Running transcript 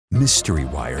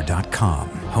MysteryWire.com,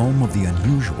 home of the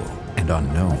unusual and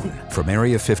unknown. From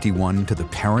Area 51 to the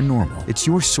paranormal, it's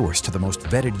your source to the most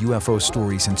vetted UFO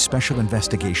stories and special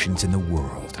investigations in the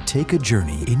world. Take a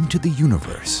journey into the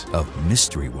universe of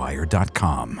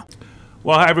MysteryWire.com.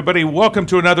 Well, hi, everybody. Welcome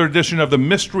to another edition of the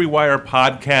Mystery Wire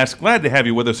podcast. Glad to have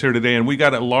you with us here today, and we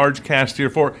got a large cast here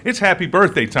for it's happy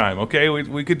birthday time, okay?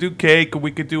 We could do cake,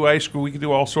 we could do ice cream, we could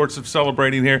do all sorts of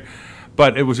celebrating here.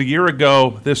 But it was a year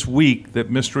ago this week that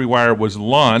Mystery Wire was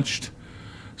launched.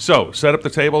 So, set up the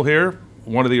table here.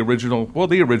 One of the original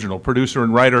producer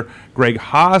and writer, Greg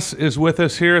Haas, is with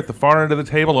us here at the far end of the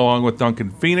table, along with Duncan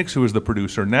Phenix, who is the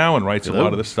producer now and writes a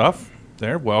lot of the stuff.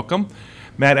 There, welcome.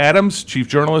 Matt Adams, chief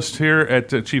journalist here at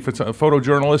chief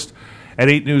photojournalist at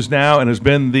 8 News Now, and has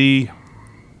been the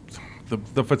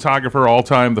photographer all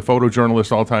time, the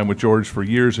photojournalist all time with George for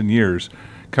years and years,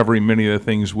 covering many of the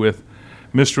things with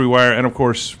Mystery Wire, and of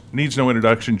course, needs no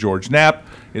introduction, George Knapp,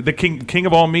 the king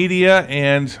of all media,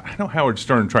 and I know Howard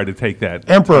Stern tried to take that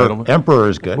title. Emperor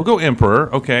is good. We'll go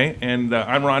Emperor, okay. And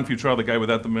I'm Ron Futrell, the guy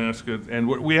without the mask, and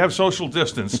we have social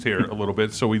distanced here a little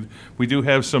bit, so we do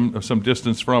have some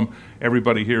distance from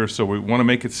everybody here, so we want to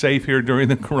make it safe here during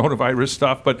the coronavirus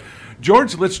stuff. But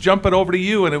George, let's jump it over to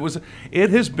you, and it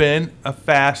has been a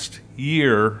fast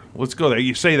year. Let's go there.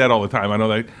 You say that all the time, I know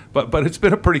that, but it's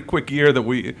been a pretty quick year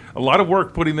that a lot of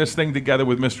work putting this thing together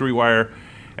with Mystery Wire,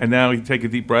 and now you take a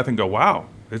deep breath and go, wow,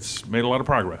 it's made a lot of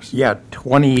progress. Yeah,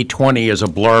 2020 is a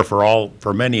blur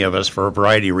for many of us for a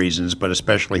variety of reasons, but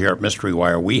especially here at Mystery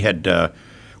Wire. We had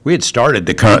started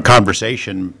the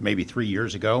conversation maybe 3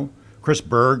 years ago. Chris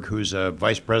Berg, who's a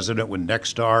vice president with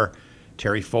Nexstar,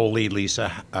 Terry Foley,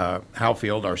 Lisa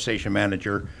Howfield, our station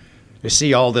manager, to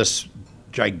see all this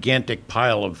gigantic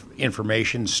pile of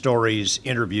information, stories,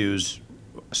 interviews,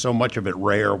 so much of it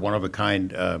rare,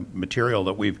 one-of-a-kind material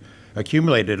that we've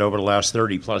accumulated over the last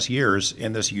 30-plus years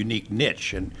in this unique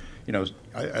niche. And, you know,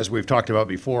 as we've talked about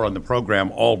before on the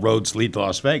program, all roads lead to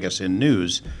Las Vegas in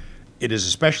news. It is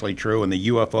especially true in the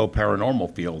UFO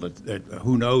paranormal field.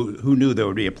 Who knew there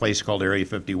would be a place called Area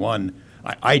 51?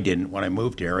 I didn't when I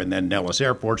moved here. And then Nellis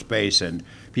Air Force Base and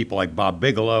people like Bob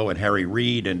Bigelow and Harry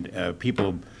Reid and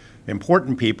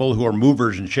important people who are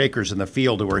movers and shakers in the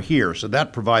field who are here. So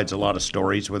that provides a lot of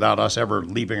stories without us ever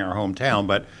leaving our hometown.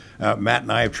 But Matt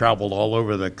and I have traveled all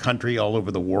over the country, all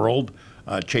over the world,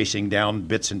 chasing down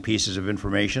bits and pieces of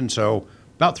information. So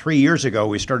about 3 years ago,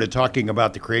 we started talking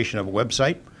about the creation of a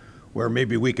website where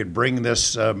maybe we could bring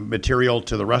this material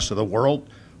to the rest of the world.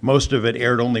 Most of it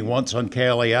aired only once on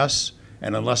KLAS.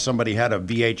 And unless somebody had a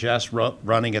VHS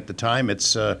running at the time,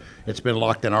 it's been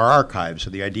locked in our archives.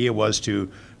 So the idea was to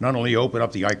not only open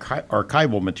up the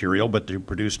archival material, but to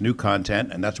produce new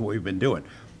content, and that's what we've been doing.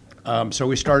 So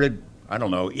we started, I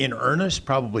don't know, in earnest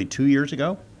probably 2 years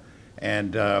ago.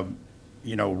 And,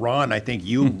 you know, Ron, I think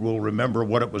you will remember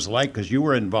what it was like because you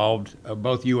were involved,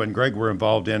 both you and Greg were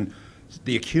involved in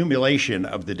the accumulation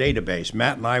of the database.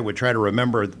 Matt and I would try to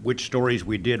remember which stories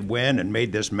we did when and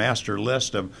made this master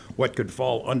list of what could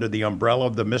fall under the umbrella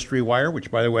of the Mystery Wire,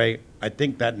 which, by the way, I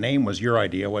think that name was your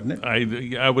idea, wasn't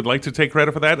it? I would like to take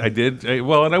credit for that. I did.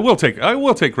 Well, and I will take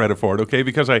credit for it, okay?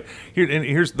 Because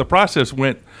here's the process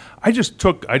went. I just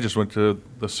went to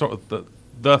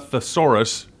the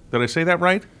thesaurus. Did I say that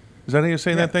right? Is that how you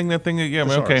say that thing? That thing? Yeah.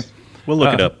 Thesaurus. Okay. We'll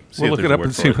look it up. We'll look it up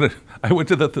and see what I went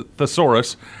to the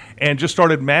thesaurus and just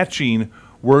started matching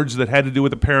words that had to do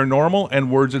with the paranormal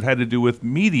and words that had to do with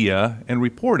media and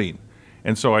reporting.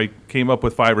 And so I came up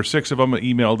with 5 or 6 of them,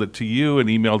 emailed it to you and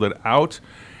emailed it out,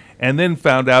 and then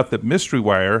found out that Mystery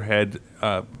Wire had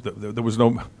the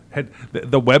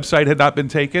website had not been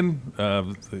taken,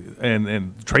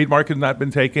 and trademark had not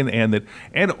been taken,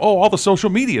 and all the social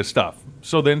media stuff.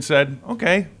 So then said,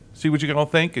 okay, see what you all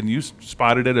think, and you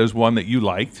spotted it as one that you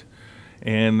liked,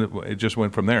 and it just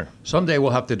went from there. Someday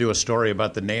we'll have to do a story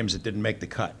about the names that didn't make the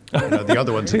cut. You know, the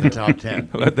other ones in the top 10.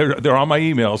 They're on my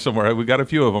email somewhere. We got a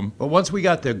few of them. But once we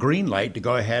got the green light to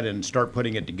go ahead and start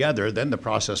putting it together, then the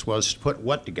process was to put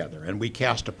what together. And we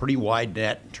cast a pretty wide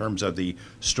net in terms of the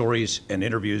stories and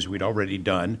interviews we'd already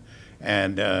done.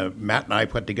 And Matt and I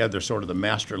put together sort of the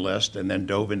master list and then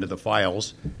dove into the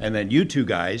files. And then you two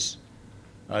guys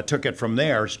took it from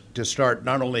there to start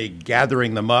not only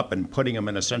gathering them up and putting them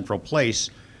in a central place,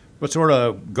 but sort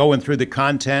of going through the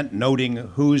content, noting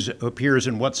who appears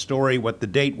in what story, what the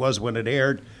date was when it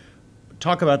aired.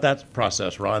 Talk about that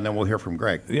process, Ron, then we'll hear from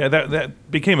Greg. Yeah,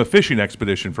 that became a fishing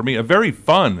expedition for me, a very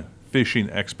fun fishing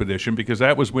expedition, because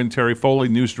that was when Terry Foley,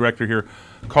 news director here,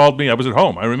 called me. I was at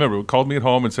home. I remember, called me at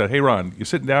home and said, "Hey, Ron, you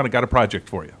sitting down? I got a project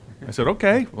for you." I said,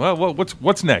 okay, well,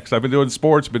 what's next? I've been doing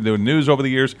sports, been doing news over the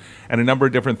years, and a number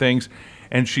of different things.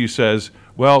 and she says,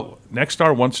 well,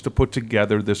 Nexstar wants to put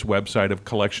together this website of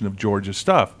collection of George's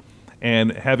stuff.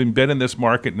 And having been in this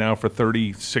market now for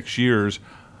 36 years,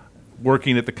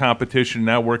 working at the competition,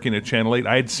 now working at Channel 8,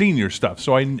 I had seen your stuff.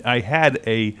 So I had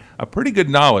a pretty good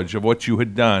knowledge of what you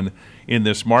had done in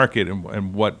this market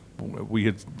and what we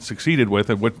had succeeded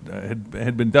with and what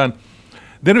had been done.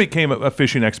 Then it became a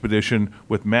fishing expedition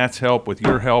with Matt's help, with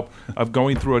your help, of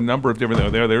going through a number of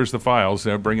different, there's the files,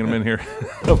 bringing them in here,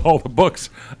 of all the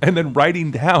books, and then writing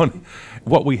down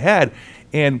what we had.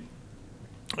 And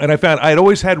I found I'd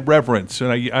always had reverence,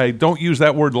 and I don't use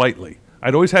that word lightly.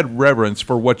 I'd always had reverence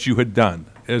for what you had done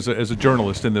as a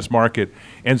journalist in this market.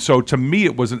 And so to me,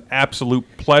 it was an absolute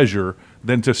pleasure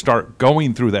then to start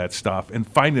going through that stuff and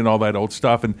finding all that old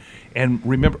stuff and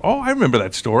remember, I remember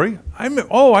that story. I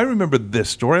remember this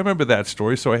story. I remember that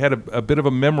story. So I had a bit of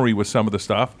a memory with some of the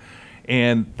stuff.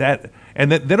 And then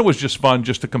it was just fun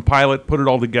just to compile it, put it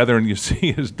all together, and you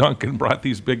see as Duncan brought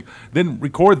these then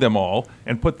record them all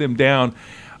and put them down.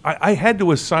 I had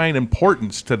to assign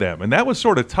importance to them, and that was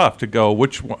sort of tough to go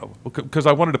which one, because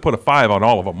I wanted to put a 5 on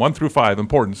all of them, 1 through 5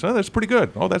 importance. Oh, that's pretty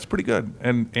good. Oh, that's pretty good,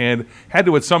 and had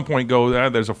to at some point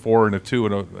go. There's a 4 and a 2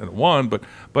 and a 1,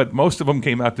 but most of them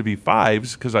came out to be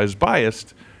 5s because I was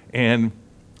biased, and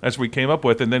that's what we came up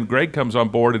with. And then Greg comes on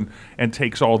board and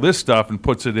takes all this stuff and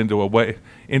puts it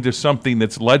into something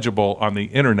that's legible on the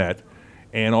internet,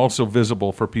 and also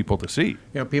visible for people to see.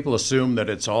 People assume that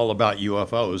it's all about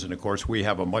UFOs, and of course we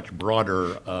have a much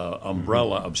broader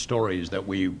umbrella of stories that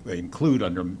we include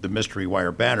under the Mystery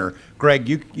Wire banner. Greg,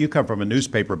 you come from a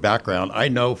newspaper background. I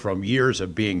know from years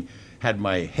of had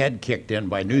my head kicked in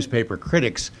by newspaper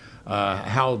critics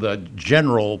how the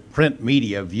general print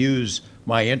media views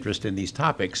my interest in these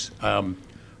topics.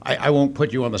 I won't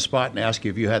put you on the spot and ask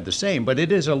you if you had the same, but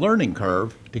it is a learning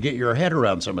curve to get your head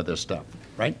around some of this stuff.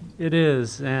 Right? It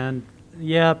is, and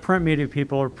yeah, print media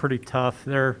people are pretty tough.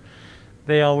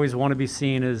 They always want to be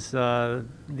seen as the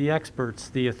experts,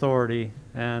 the authority.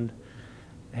 And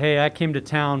hey, I came to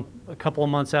town a couple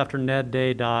of months after Ned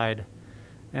Day died,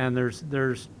 and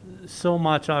there's so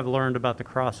much I've learned about the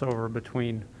crossover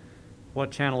between what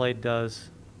Channel 8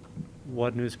 does,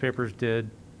 what newspapers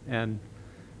did, and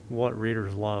what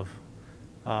readers love.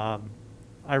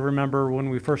 I remember when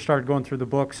we first started going through the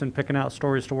books and picking out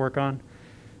stories to work on.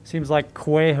 Seems like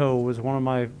Cuejo was one of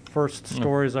my first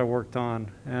stories I worked on,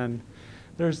 and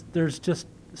there's just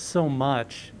so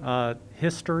much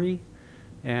history,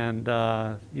 and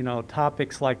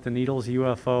topics like the Needles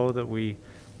UFO that we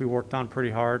worked on pretty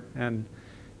hard, and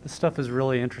this stuff is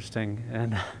really interesting,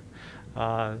 and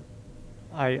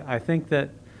I think that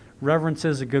reverence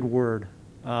is a good word.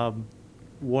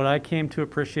 What I came to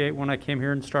appreciate when I came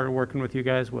here and started working with you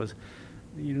guys was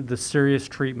the serious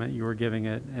treatment you were giving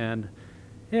it. And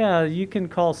yeah, you can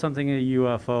call something a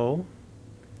UFO.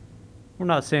 We're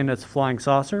not saying it's a flying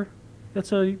saucer.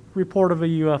 It's a report of a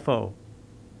UFO.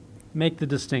 Make the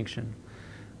distinction.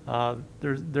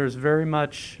 There's very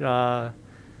much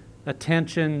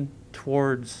attention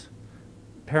towards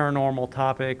paranormal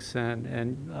topics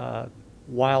and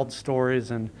wild stories.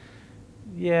 And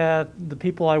yeah, the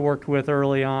people I worked with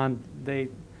early on, they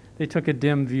took a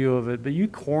dim view of it, but you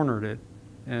cornered it,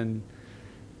 and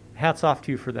hats off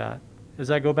to you for that. As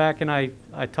I go back and I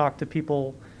talk to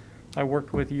people I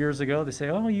worked with years ago, they say,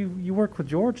 oh, you work with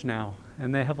George now,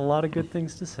 and they have a lot of good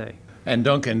things to say. And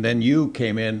Duncan, then you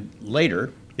came in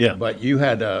later, yeah, but you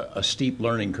had a steep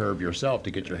learning curve yourself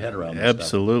to get your head around this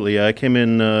Absolutely. stuff. I came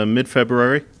in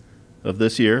mid-February of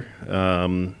this year.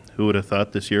 Who would have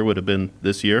thought this year would have been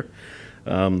this year,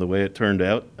 the way it turned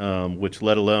out, which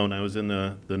let alone I was in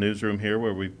the newsroom here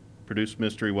where we produced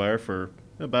Mystery Wire for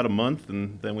about a month,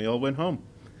 and then we all went home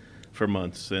for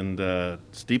months, and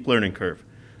steep learning curve.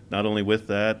 Not only with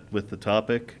that, with the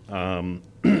topic, I'm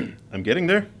getting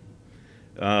there.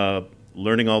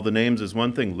 Learning all the names is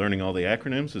one thing. Learning all the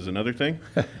acronyms is another thing.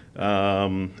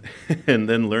 And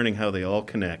then learning how they all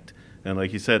connect. And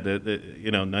like you said,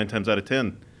 9 times out of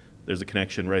 10, there's a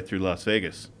connection right through Las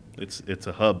Vegas. It's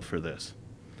a hub for this.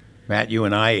 Matt, you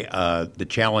and I, the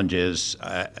challenge is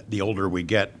the older we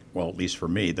get, well, at least for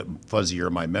me, the fuzzier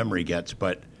my memory gets,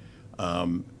 but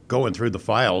going through the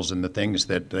files and the things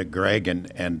that Greg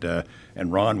and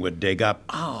Ron would dig up.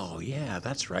 Oh, yeah,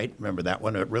 that's right. Remember that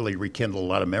one? It really rekindled a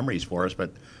lot of memories for us.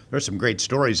 But there's some great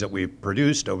stories that we've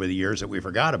produced over the years that we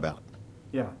forgot about.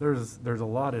 Yeah, there's a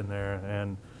lot in there.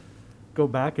 And go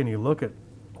back and you look at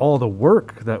all the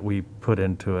work that we put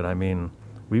into it. I mean,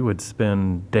 we would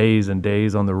spend days and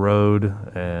days on the road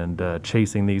and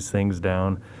chasing these things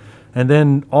down. And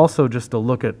then also just to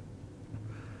look at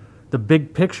the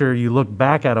big picture, you look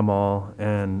back at them all,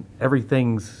 and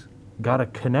everything's got a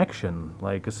connection,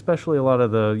 like especially a lot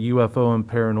of the UFO and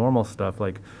paranormal stuff.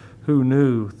 Like, who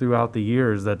knew throughout the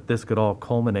years that this could all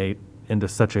culminate into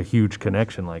such a huge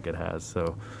connection like it has?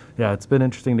 So, yeah, it's been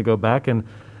interesting to go back, and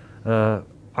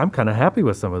I'm kind of happy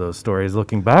with some of those stories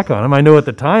looking back on them. I know at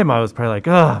the time I was probably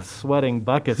like, sweating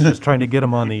buckets just trying to get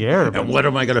them on the air. And what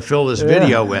am I going to fill this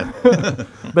video with?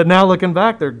 But now looking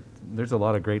back, there's a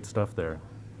lot of great stuff there.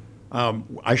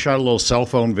 I shot a little cell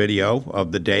phone video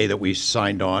of the day that we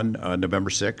signed on, November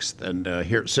 6th, and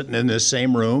here sitting in this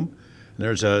same room,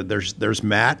 there's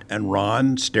Matt and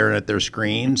Ron staring at their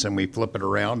screens, and we flip it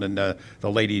around, and the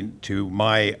lady to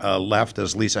my left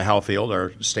is Lisa Halfield,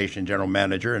 our station general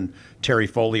manager, and Terry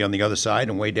Foley on the other side,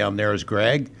 and way down there is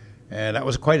Greg. And that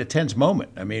was quite a tense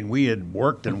moment. I mean, we had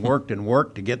worked and worked and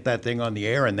worked to get that thing on the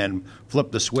air, and then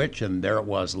flipped the switch, and there it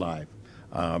was live.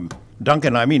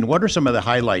 Duncan, I mean, what are some of the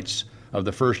highlights of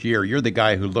the first year? You're the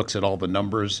guy who looks at all the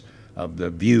numbers of the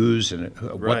views and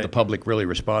what the public really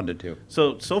responded to.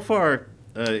 So far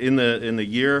in the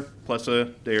year plus a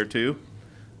day or two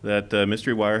that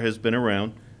Mystery Wire has been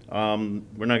around,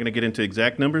 we're not going to get into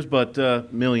exact numbers, but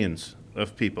millions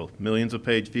of people, millions of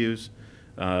page views,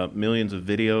 millions of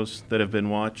videos that have been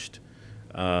watched,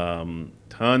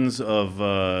 tons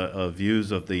of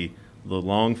views of the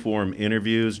long form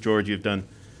interviews. George, you've done,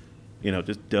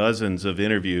 just dozens of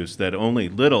interviews that only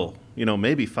little,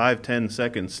 maybe 5-10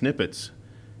 second snippets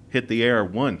hit the air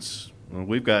once. Well,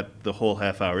 we've got the whole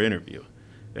half-hour interview,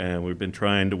 and we've been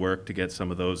trying to work to get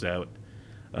some of those out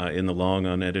in the long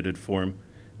unedited form.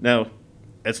 Now,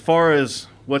 as far as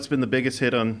what's been the biggest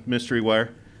hit on Mystery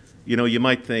Wire, you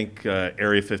might think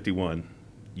Area 51,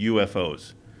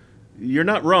 UFOs. You're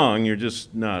not wrong, you're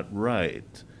just not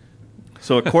right.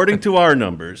 So according to our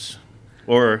numbers,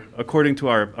 or according to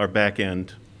our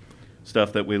back-end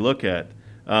stuff that we look at,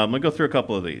 I'm going to go through a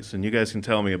couple of these, and you guys can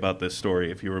tell me about this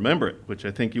story if you remember it, which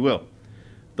I think you will.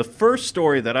 The first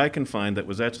story that I can find that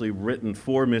was actually written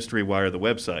for Mystery Wire, the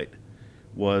website,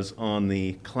 was on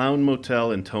the Clown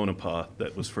Motel in Tonopah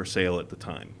that was for sale at the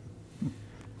time.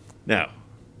 Now,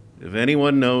 if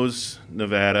anyone knows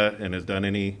Nevada and has done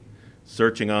any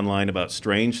searching online about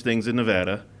strange things in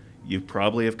Nevada, you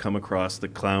probably have come across the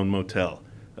Clown Motel.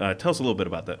 Tell us a little bit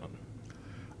about that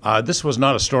one. This was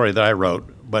not a story that I wrote,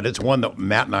 but it's one that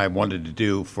Matt and I wanted to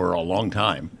do for a long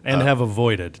time. And have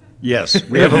avoided. Yes.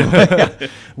 We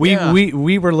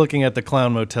were looking at the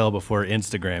Clown Motel before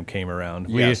Instagram came around.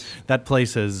 Yes. That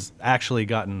place has actually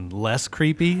gotten less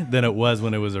creepy than it was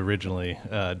when it was originally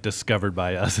discovered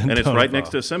by us. And it's right next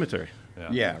to a cemetery.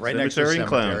 Yeah, right next to a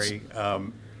cemetery.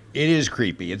 It is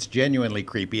creepy. It's genuinely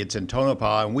creepy. It's in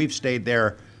Tonopah, and we've stayed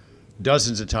there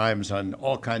dozens of times on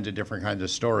all kinds of different kinds of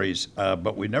stories,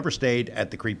 but we've never stayed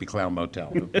at the Creepy Clown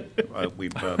Motel.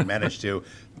 We've managed to.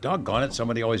 Doggone it,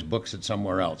 somebody always books it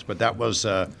somewhere else. But that was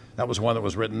one that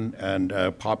was written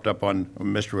and popped up on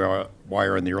Mystery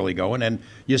Wire in the early going, and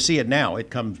you see it now. It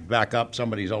comes back up.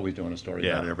 Somebody's always doing a story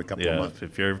about it every couple of months.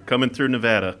 If you're coming through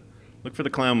Nevada, look for the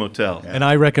Clown Motel. And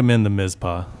I recommend the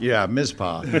Mizpah. Yeah,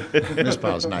 Mizpah.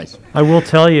 Mizpah is nice. I will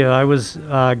tell you, I was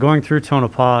going through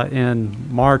Tonopah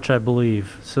in March, I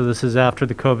believe. So this is after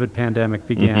the COVID pandemic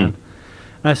began. And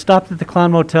I stopped at the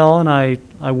Clown Motel, and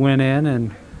I went in,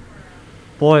 and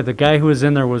boy, the guy who was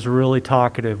in there was really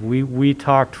talkative. We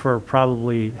talked for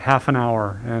probably half an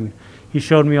hour, and he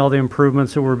showed me all the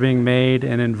improvements that were being made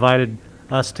and invited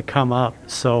us to come up.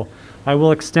 So I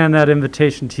will extend that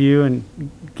invitation to you and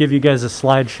give you guys a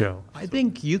slideshow. I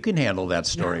think you can handle that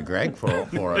story, Greg,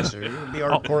 for us. You'll be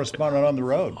our correspondent on the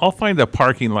road. I'll find a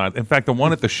parking lot. In fact, the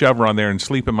one at the Chevron there, and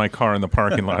sleep in my car in the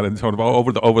parking lot, and sort of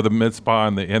over the Mid-Spa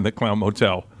and the Clown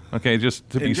Motel. Okay, just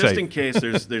to be safe. Just in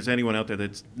case there's anyone out there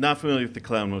that's not familiar with the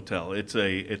Clown Motel, it's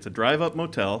a drive-up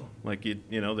motel, like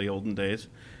the olden days.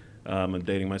 I'm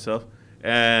dating myself,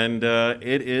 and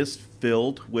it is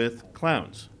filled with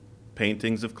clowns,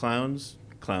 paintings of clowns,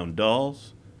 clown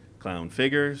dolls, clown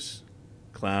figures,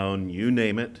 clown, you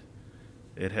name it.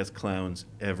 It has clowns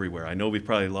everywhere. I know we've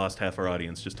probably lost half our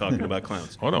audience just talking about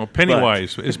clowns. Hold on,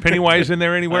 Pennywise. Is Pennywise in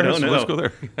there anywhere? I don't know. Let's go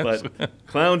there. But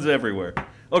clowns everywhere.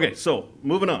 Okay, so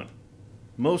moving on.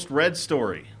 Most read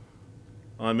story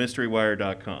on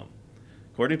MysteryWire.com.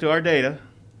 According to our data,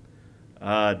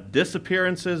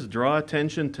 disappearances draw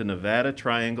attention to Nevada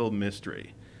Triangle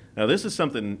mystery. Now, this is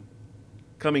something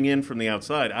coming in from the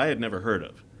outside I had never heard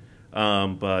of.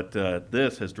 But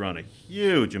this has drawn a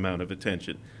huge amount of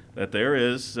attention, that there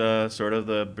is sort of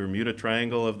the Bermuda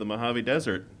Triangle of the Mojave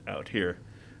Desert out here.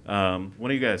 One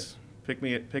of you guys, pick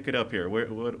it up here.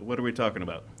 What are we talking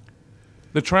about?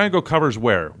 The triangle covers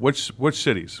where? Which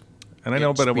cities? And I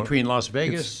know, It's between Las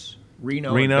Vegas,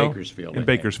 Reno and Bakersfield. And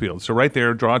Bakersfield. So right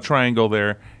there, draw a triangle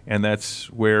there, and that's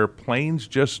where planes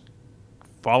just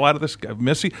fall out of the sky.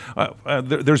 Missy,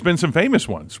 there's been some famous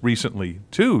ones recently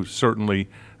too. Certainly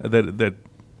that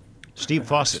Steve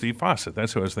Fawcett. Steve Fawcett.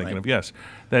 That's who I was thinking of. Yes,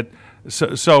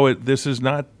 this is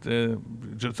not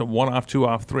just a one-off,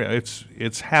 two-off, three.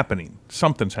 It's happening.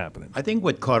 Something's happening. I think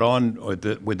what caught on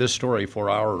with this story for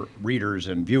our readers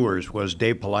and viewers was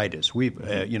Dave Paulides.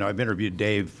 I've interviewed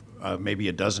Dave maybe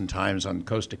a dozen times on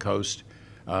Coast to Coast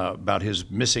about his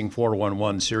Missing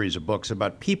 411 series of books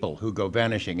about people who go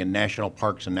vanishing in national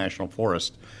parks and national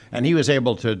forests, and he was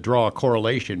able to draw a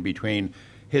correlation between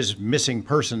his missing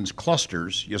persons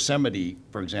clusters. Yosemite,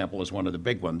 for example, is one of the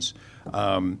big ones.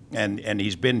 And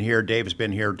he's been here, Dave's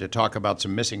been here to talk about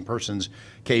some missing persons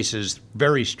cases,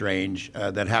 very strange,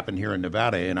 that happened here in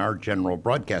Nevada in our general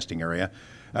broadcasting area.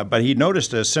 But he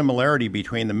noticed a similarity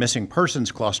between the missing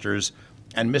persons clusters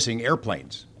and missing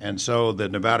airplanes. And so the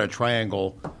Nevada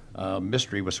Triangle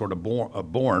mystery was sort of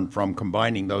born from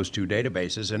combining those two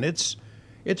databases. And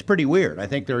it's pretty weird. I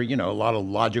think there are, a lot of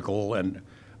logical and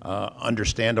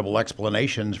understandable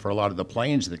explanations for a lot of the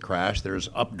planes that crashed. There's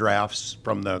updrafts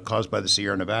caused by the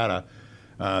Sierra Nevada.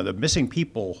 The missing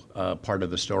people part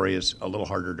of the story is a little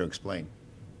harder to explain.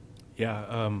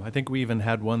 Yeah, I think we even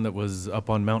had one that was up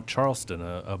on Mount Charleston,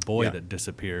 a boy that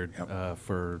disappeared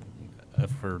for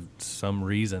some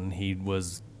reason. He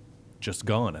was just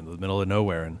gone in the middle of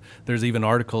nowhere. And there's even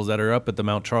articles that are up at the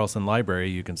Mount Charleston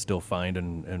Library you can still find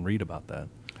and read about that.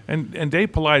 And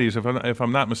Dave Paulides, if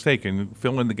I'm not mistaken,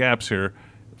 fill in the gaps here,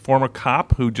 former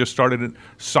cop who just started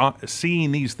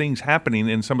seeing these things happening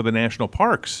in some of the national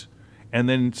parks, and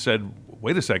then said,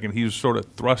 "Wait a second." He was sort of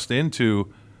thrust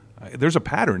into, "There's a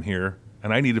pattern here,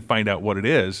 and I need to find out what it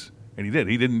is." And he did.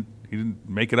 He didn't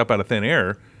make it up out of thin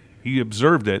air. He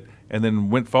observed it and then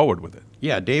went forward with it.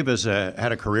 Yeah, Dave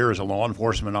had a career as a law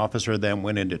enforcement officer, then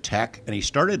went into tech, and he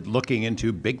started looking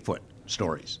into Bigfoot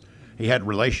stories. He had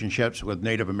relationships with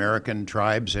Native American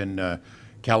tribes in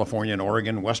California and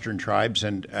Oregon, Western tribes,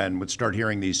 and would start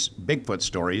hearing these Bigfoot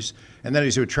stories. And then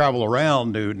as he would travel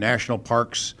around to national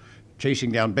parks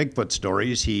chasing down Bigfoot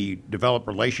stories, he developed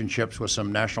relationships with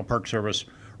some National Park Service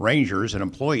rangers and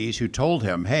employees who told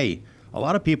him, hey, a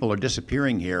lot of people are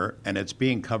disappearing here and it's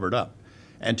being covered up.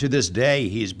 And to this day,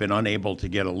 he's been unable to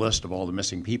get a list of all the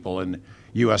missing people in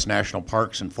U.S. national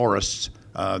parks and forests.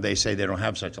 They say they don't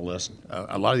have such a list.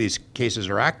 A lot of these cases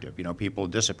are active. People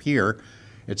disappear.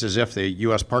 It's as if the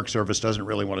U.S. Park Service doesn't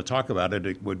really want to talk about it.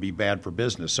 It would be bad for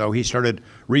business. So he started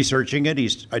researching it.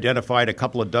 He's identified a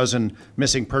couple of dozen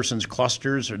missing persons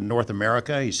clusters in North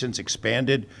America. He's since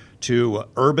expanded to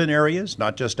urban areas,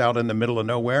 not just out in the middle of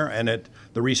nowhere. And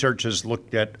the research has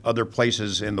looked at other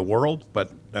places in the world,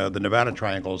 but the Nevada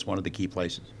Triangle is one of the key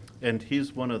places. And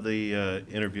he's one of the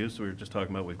interviews we were just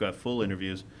talking about. We've got full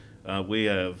interviews. We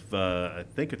have, I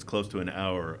think it's close to an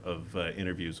hour of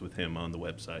interviews with him on the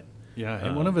website. Yeah,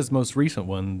 and one of his most recent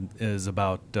one is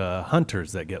about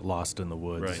hunters that get lost in the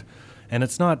woods. Right. And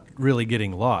it's not really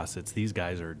getting lost. It's these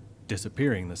guys are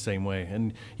disappearing the same way.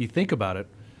 And you think about it,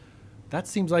 that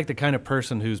seems like the kind of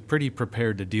person who's pretty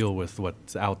prepared to deal with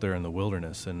what's out there in the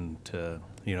wilderness. And,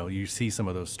 you see some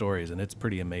of those stories, and it's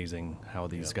pretty amazing how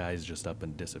these guys just up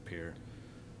and disappear.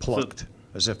 Plucked,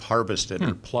 as if harvested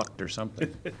or plucked or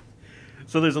something.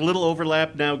 So there's a little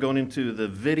overlap now going into the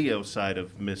video side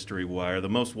of Mystery Wire. The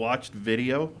most watched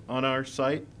video on our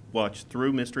site, watched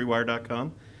through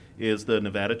MysteryWire.com, is the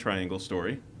Nevada Triangle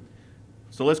story.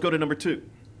 So let's go to number 2.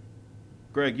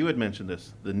 Greg, you had mentioned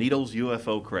this, the Needles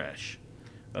UFO crash.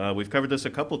 We've covered this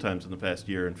a couple times in the past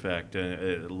year, in fact.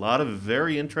 A lot of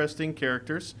very interesting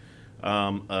characters.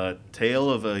 A tale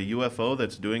of a UFO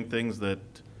that's doing things that,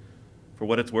 for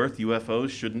what it's worth,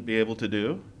 UFOs shouldn't be able to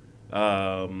do.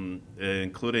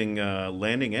 Including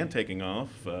landing and taking off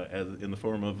in the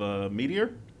form of a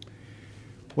meteor?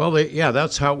 Well,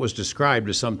 that's how it was described,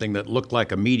 as something that looked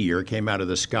like a meteor came out of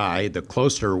the sky. The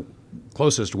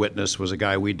closest witness was a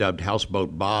guy we dubbed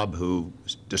Houseboat Bob, who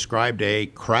described a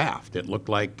craft. It looked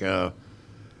like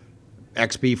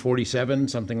XB-47,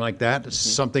 something like that. It's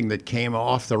something that came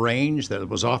off the range, that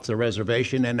was off the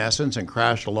reservation in essence, and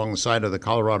crashed along the side of the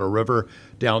Colorado River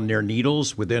down near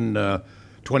Needles. Within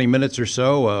 20 minutes or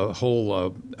so, a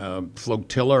whole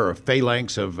flotilla or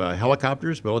phalanx of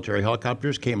helicopters, military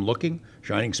helicopters, came looking,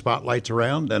 shining spotlights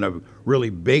around. Then a really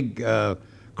big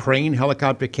crane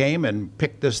helicopter came and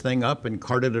picked this thing up and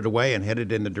carted it away and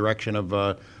headed in the direction of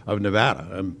Nevada,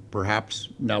 and perhaps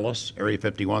Nellis, Area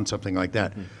 51, something like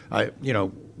that. You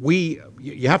know,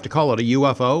 you have to call it a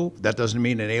UFO. That doesn't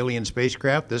mean an alien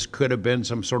spacecraft. This could have been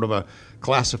some sort of a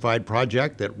classified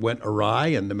project that went awry,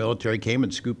 and the military came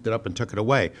and scooped it up and took it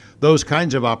away. Those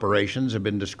kinds of operations have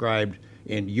been described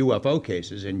in UFO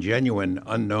cases, in genuine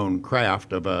unknown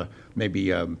craft of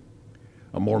maybe a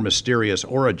more mysterious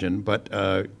origin. But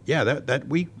yeah, that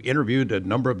we interviewed a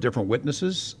number of different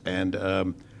witnesses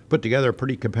and put together a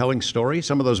pretty compelling story.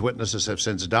 Some of those witnesses have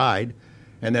since died.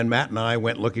 And then Matt and I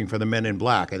went looking for the men in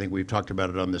black. I think we've talked about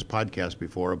it on this podcast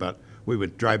before, about we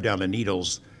would drive down to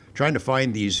Needles trying to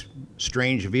find these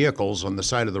strange vehicles on the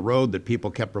side of the road that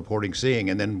people kept reporting seeing.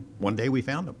 And then one day we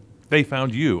found them. They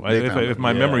found you, if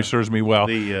my memory serves me well.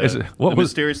 The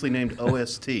mysteriously named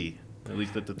OST. At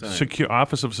least at the time.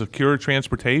 Office of Secure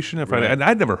Transportation. And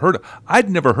I'd never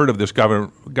heard of this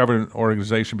government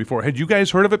organization before. Had you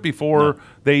guys heard of it before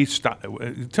they stopped?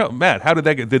 Matt, how did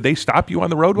that get? Did they stop you on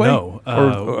the roadway? No.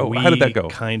 How did that go? We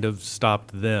kind of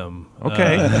stopped them.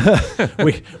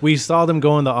 Okay. We saw them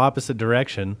go in the opposite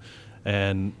direction,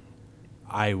 and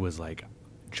I was like,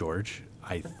 George,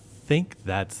 I think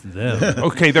that's them.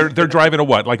 Okay, they're driving a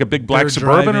what? Like a big black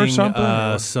Suburban or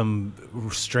something? Some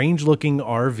strange-looking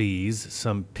RVs,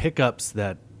 some pickups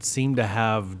that seem to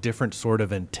have different sort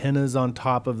of antennas on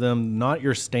top of them. Not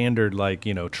your standard, like,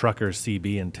 you know, trucker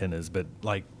CB antennas, but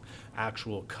like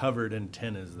actual covered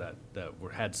antennas that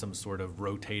had some sort of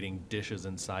rotating dishes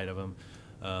inside of them.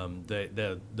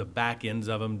 The back ends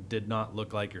of them did not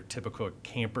look like your typical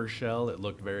camper shell. It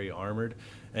looked very armored.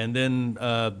 And then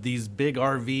these big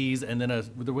RVs, and then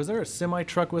was there a semi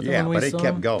truck with them when we saw but it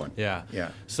kept going. Yeah.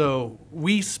 Yeah. So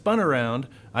we spun around.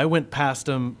 I went past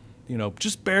them, you know,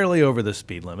 just barely over the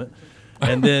speed limit,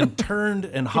 and then turned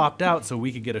and hopped out so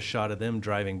we could get a shot of them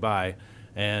driving by.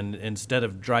 And instead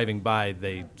of driving by,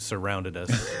 they surrounded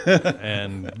us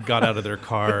and got out of their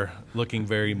car looking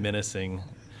very menacing.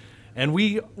 And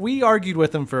we argued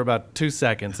with them for about 2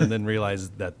 seconds, and then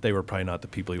realized that they were probably not the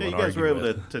people you want to argue with. You guys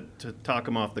were able to talk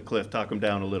them off the cliff, talk them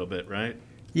down a little bit, right?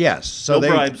 Yes. So no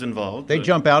bribes involved. They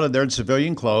jump out of there in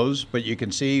civilian clothes, but you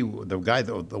can see the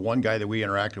one guy that we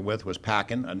interacted with was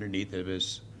packing underneath of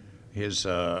his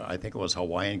I think it was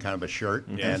Hawaiian kind of a shirt,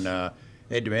 yes. And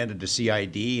they demanded to see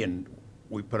ID, and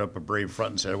we put up a brave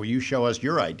front and said, "Will you show us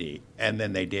your ID?" And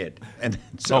then they did, and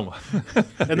so and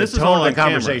this the is tone all of on the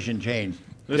conversation changed.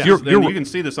 You can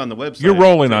see this on the website. You're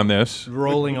rolling on this.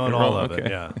 Rolling on all of it,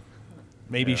 yeah.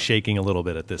 Maybe shaking a little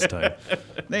bit at this time.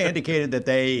 They indicated that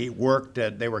they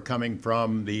were coming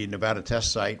from the Nevada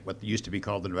test site, what used to be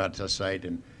called the Nevada test site,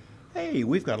 and hey,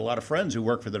 we've got a lot of friends who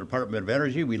work for the Department of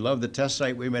Energy. We love the test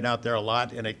site. We went out there a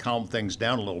lot, and it calmed things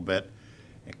down a little bit.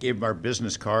 I gave them our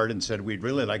business card and said, we'd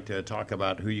really like to talk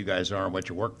about who you guys are and what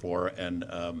you work for,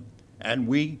 and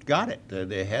we got it.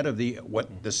 The head of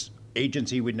this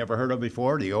agency we'd never heard of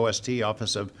before, the OST,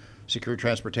 Office of Secure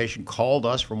Transportation, called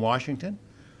us from Washington.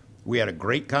 We had a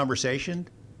great conversation.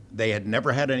 They had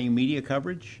never had any media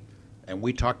coverage, and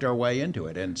we talked our way into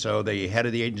it. And so the head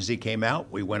of the agency came out.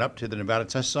 We went up to the Nevada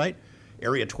test site,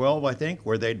 Area 12, I think,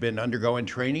 where they'd been undergoing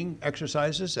training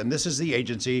exercises. And this is the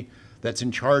agency that's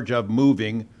in charge of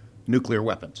moving nuclear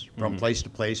weapons from place to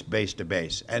place, base to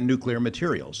base, and nuclear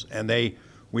materials. And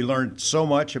we learned so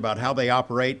much about how they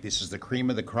operate. This is the cream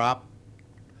of the crop,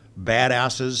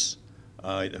 badasses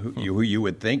who you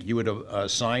would think you would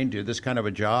assign to this kind of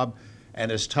a job. And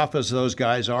as tough as those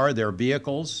guys are, their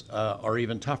vehicles are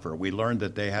even tougher. We learned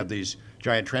that they have these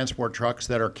giant transport trucks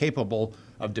that are capable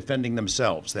of defending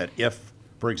themselves. That if,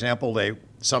 for example,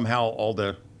 somehow all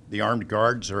the armed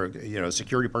guards or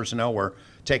security personnel were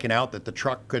taken out, that the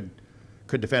truck could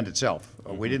defend itself.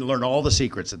 We didn't learn all the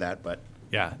secrets of that, but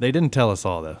yeah, they didn't tell us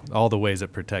all the ways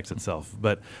it protects itself,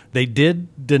 but they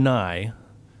did deny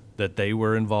that they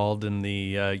were involved in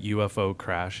the UFO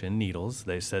crash in Needles.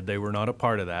 They said they were not a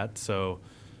part of that, so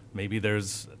maybe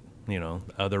there's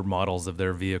other models of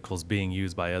their vehicles being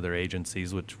used by other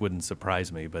agencies, which wouldn't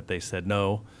surprise me, but they said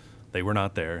no, they were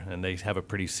not there, and they have a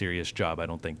pretty serious job. I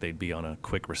don't think they'd be on a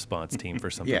quick response team for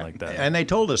something like that. And they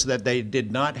told us that they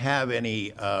did not have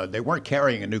any, they weren't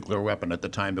carrying a nuclear weapon at the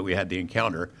time that we had the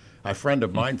encounter. A friend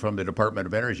of mine from the Department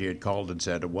of Energy had called and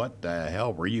said, "What the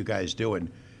hell were you guys doing?"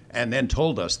 And then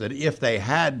told us that if they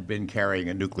had been carrying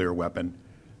a nuclear weapon,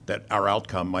 that our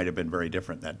outcome might have been very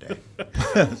different that day.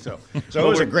 so it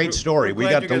was a great story. We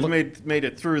got to made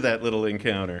it through that little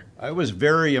encounter. It was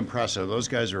very impressive. Those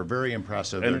guys are very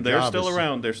impressive. And they're still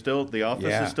around. The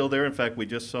office is still there. In fact, we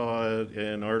just saw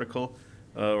an article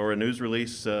or a news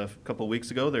release a couple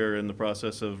weeks ago. They're in the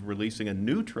process of releasing a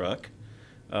new truck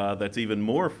that's even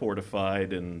more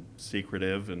fortified and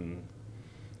secretive and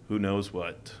who knows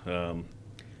what.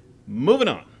 Moving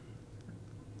on.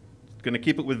 Going to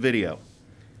keep it with video.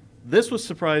 This was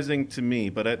surprising to me,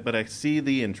 but I see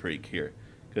the intrigue here.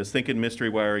 Because thinking Mystery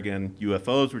Wire again,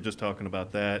 UFOs, we're just talking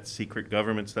about that, secret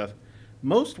government stuff.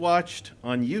 Most watched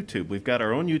on YouTube. We've got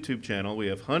our own YouTube channel. We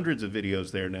have hundreds of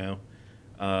videos there now.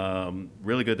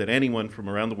 Really good that anyone from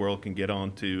around the world can get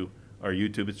onto our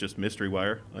YouTube. It's just Mystery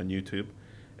Wire on YouTube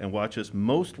and watch us.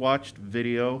 Most watched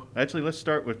video. Actually, let's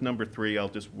start with number 3. I'll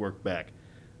just work back.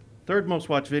 Third most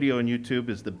watched video on YouTube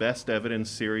is the Best Evidence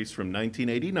series from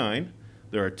 1989.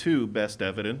 There are 2 Best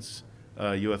Evidence,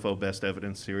 UFO Best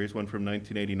Evidence series, one from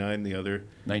 1989, the other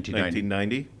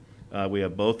 1990. We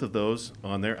have both of those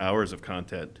on there, hours of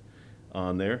content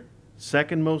on there.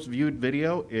 Second most viewed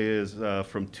video is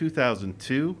from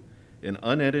 2002, an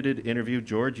unedited interview,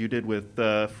 George, you did with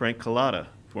Frank Collada,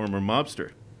 former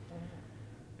mobster.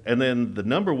 And then the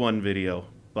number 1 video,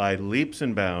 by leaps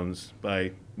and bounds,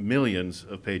 by millions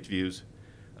of page views,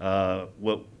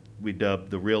 what we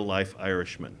dubbed the Real Life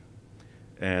Irishman.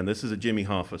 And this is a Jimmy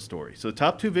Hoffa story. So the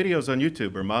top 2 videos on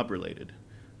YouTube are mob-related,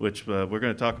 which we're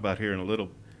going to talk about here in a little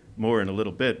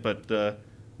bit. But the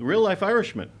Real Life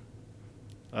Irishman,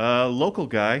 local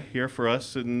guy here for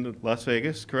us in Las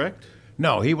Vegas, correct?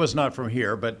 No, he was not from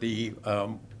here, but the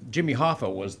Jimmy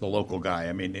Hoffa was the local guy.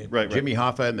 I mean, Jimmy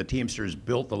Hoffa and the Teamsters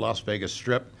built the Las Vegas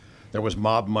Strip. There was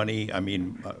mob money,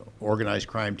 organized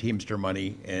crime Teamster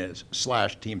money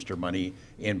 / Teamster money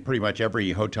in pretty much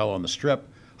every hotel on the Strip.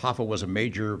 Hoffa was a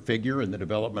major figure in the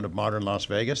development of modern Las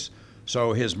Vegas,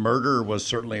 so his murder was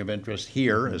certainly of interest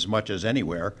here as much as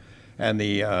anywhere. And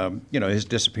the his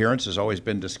disappearance has always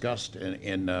been discussed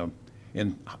in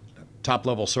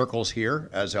top-level circles here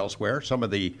as elsewhere. Some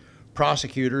of the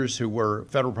prosecutors who were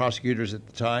federal prosecutors at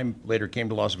the time later came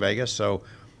to Las Vegas. So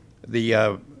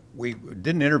we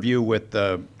did an interview with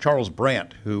Charles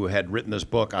Brandt, who had written this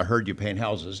book, I Heard You Paint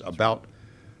Houses, about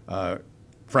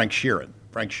Frank Sheeran.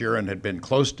 Frank Sheeran had been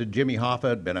close to Jimmy Hoffa,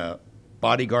 had been a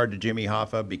bodyguard to Jimmy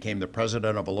Hoffa, became the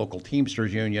president of a local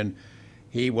Teamsters union.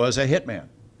 He was a hitman.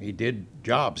 He did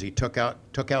jobs. He took out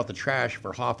the trash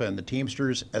for Hoffa and the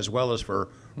Teamsters, as well as for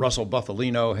Russell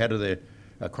Bufalino, head of the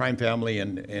crime family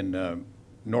in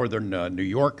northern New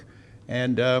York.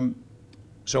 And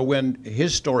so when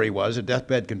his story was, a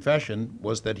deathbed confession,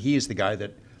 was that he's the guy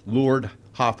that lured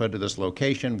Hoffa to this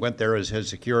location, went there as his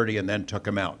security, and then took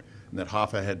him out. And that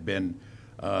Hoffa had been,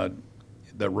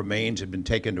 the remains had been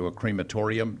taken to a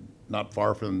crematorium not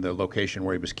far from the location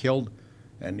where he was killed,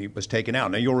 and he was taken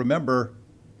out. Now, you'll remember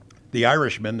The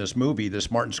Irishman, this movie, this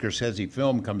Martin Scorsese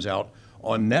film, comes out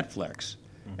on Netflix,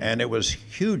 and it was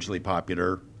hugely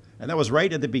popular. And that was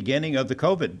right at the beginning of the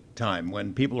COVID time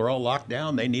when people are all locked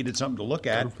down. They needed something to look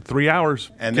at. 3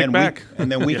 hours. And Kick then back.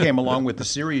 we came along with the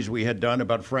series we had done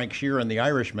about Frank Sheeran, the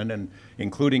Irishman, and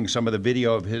including some of the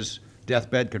video of his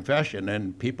deathbed confession,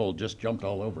 and people just jumped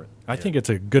all over it. I think it's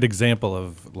a good example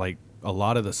of like a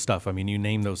lot of the stuff. I mean, you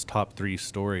name those top 3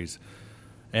 stories,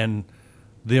 and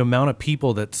the amount of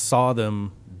people that saw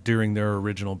them during their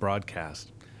original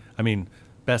broadcast. I mean,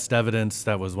 Best Evidence,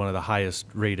 that was one of the highest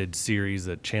rated series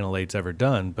that Channel 8's ever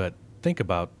done. But think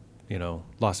about,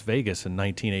 Las Vegas in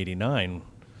 1989.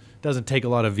 It doesn't take a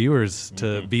lot of viewers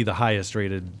to be the highest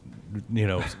rated,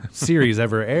 series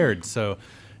ever aired. So,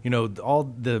 all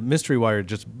the Mystery Wire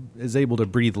just is able to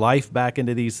breathe life back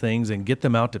into these things and get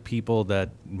them out to people that,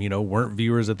 weren't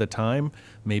viewers at the time,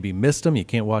 maybe missed them. You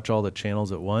can't watch all the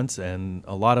channels at once. And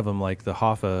a lot of them, like the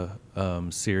Hoffa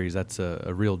series, that's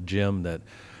a real gem that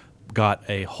got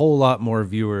a whole lot more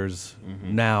viewers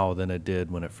now than it did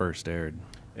when it first aired.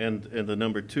 And the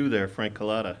number 2 there, Frank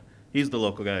Collada, he's the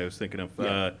local guy I was thinking of.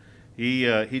 Yeah.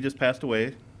 He just passed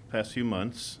away past few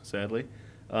months, sadly.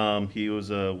 He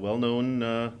was a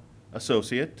well-known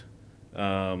associate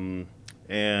and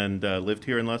lived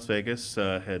here in Las Vegas,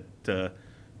 had, to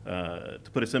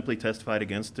put it simply, testified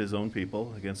against his own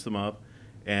people, against the mob,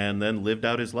 and then lived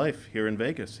out his life here in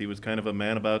Vegas. He was kind of a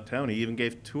man about town. He even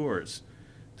gave tours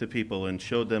to people and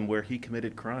showed them where he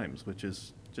committed crimes, which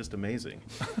is just amazing.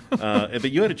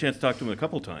 But you had a chance to talk to him a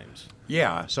couple times.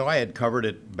 Yeah, so I had covered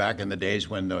it back in the days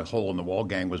when the Hole in the Wall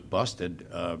gang was busted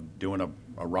doing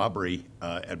a robbery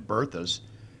at Bertha's,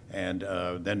 and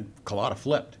then Collada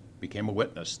flipped, became a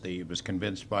witness. He was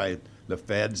convinced by the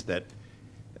feds that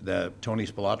Tony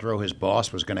Spilatro, his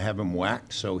boss, was going to have him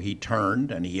whacked, so he turned,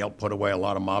 and he helped put away a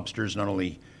lot of mobsters, not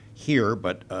only here,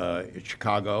 but in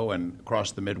Chicago and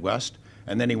across the Midwest.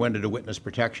 and then he went into witness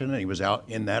protection, and he was out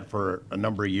in that for a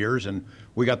number of years. And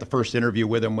we got the first interview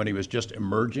with him when he was just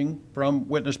emerging from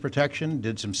witness protection,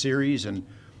 did some series, and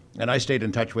I stayed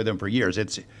in touch with him for years.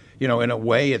 It's, in a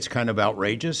way, it's kind of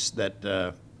outrageous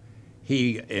that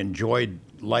he enjoyed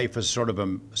life as sort of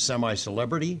a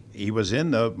semi-celebrity. He was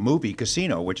in the movie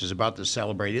Casino, which is about to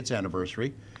celebrate its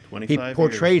anniversary. 25 He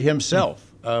portrayed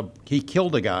himself. He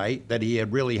killed a guy that he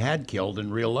had killed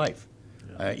in real life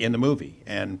in the movie.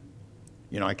 And,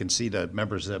 I can see the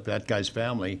members of that guy's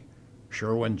family,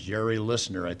 Sherwin Jerry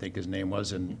Listener, I think his name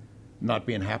was, and not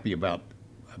being happy about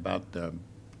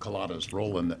Collada's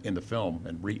role in the film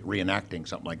and reenacting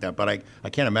something like that. But I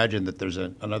can't imagine that there's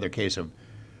another case of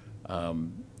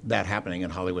that happening in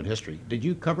Hollywood history. Did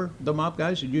you cover the mob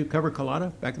guys? Did you cover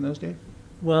Collada back in those days?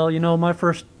 Well, my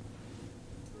first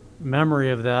memory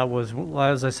of that was,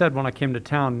 as I said, when I came to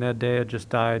town, Ned Day had just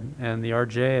died, and the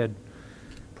RJ had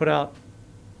put out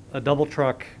a double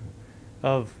truck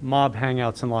of mob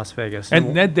hangouts in Las Vegas.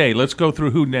 And Ned Day, let's go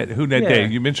through who Ned Day.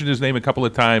 You mentioned his name a couple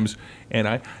of times,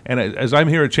 and as I'm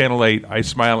here at Channel 8, I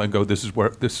smile and go,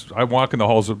 I'm walking the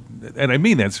halls of, and I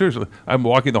mean that seriously. I'm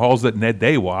walking the halls that Ned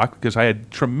Day walked, because I had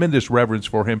tremendous reverence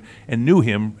for him and knew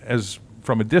him as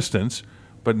from a distance,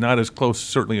 but not as close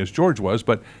certainly as George was.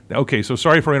 But okay, so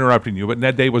sorry for interrupting you, but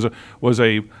Ned Day was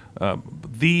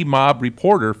the mob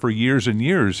reporter for years and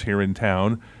years here in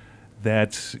town.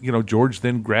 That George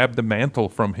then grabbed the mantle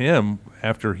from him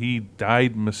after he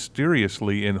died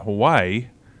mysteriously in Hawaii.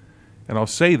 And I'll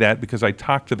say that because I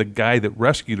talked to the guy that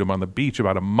rescued him on the beach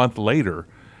about a month later,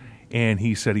 and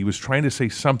he said he was trying to say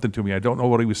something to me. I don't know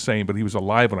what he was saying, but he was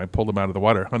alive when I pulled him out of the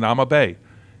water. Hanama Bay.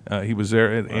 He was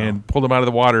there and pulled him out of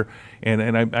the water.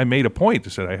 And I made a point to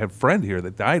say, I have a friend here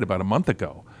that died about a month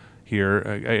ago here,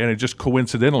 and it just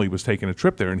coincidentally was taking a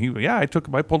trip there. And I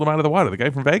pulled him out of the water. The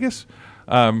guy from Vegas?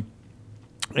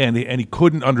 And he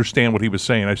couldn't understand what he was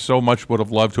saying. I so much would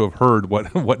have loved to have heard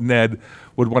what Ned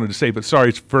would wanted to say. But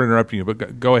sorry for interrupting you.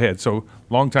 But go ahead. So,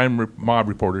 longtime mob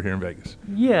reporter here in Vegas.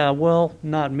 Yeah, well,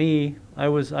 not me. I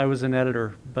was an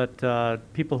editor, but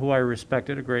people who I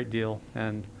respected a great deal,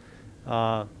 and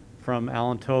from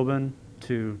Alan Tobin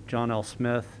to John L.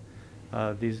 Smith,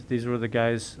 these were the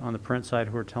guys on the print side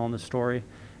who were telling the story,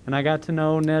 and I got to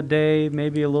know Ned Day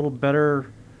maybe a little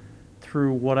better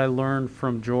through what I learned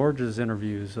from George's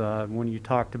interviews, when you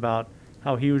talked about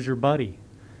how he was your buddy,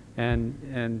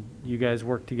 and you guys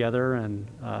worked together, and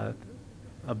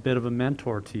a bit of a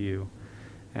mentor to you.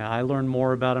 And I learned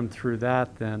more about him through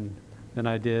that than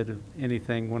I did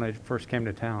anything when I first came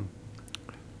to town.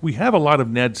 We have a lot of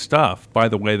Ned stuff, by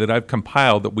the way, that I've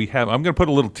compiled that we have. I'm going to put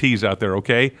a little tease out there,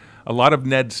 okay? A lot of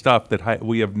Ned stuff that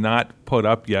we have not put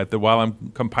up yet, that while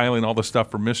I'm compiling all the stuff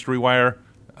for Mystery Wire,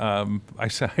 I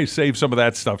saved some of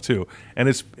that stuff too, and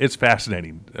it's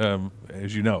fascinating,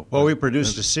 as you know. Well, we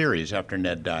produced a series after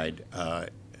Ned died,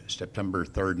 September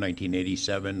 3rd,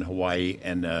 1987, Hawaii,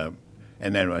 and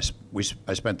then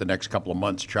I spent the next couple of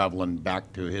months traveling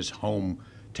back to his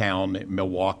hometown,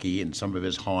 Milwaukee, and some of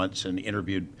his haunts, and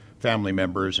interviewed family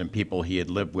members and people he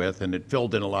had lived with, and it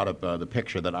filled in a lot of the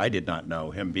picture that I did not know.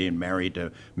 Him being married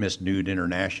to Miss Nude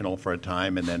International for a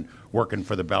time, and then working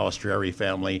for the Balistrieri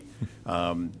family,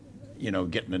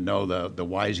 getting to know the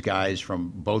wise guys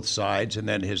from both sides, and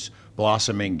then his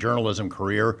blossoming journalism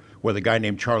career with a guy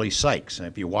named Charlie Sykes. And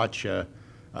if you watch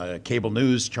cable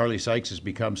news, Charlie Sykes has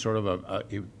become sort of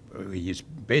he's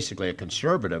basically a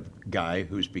conservative guy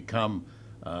who's become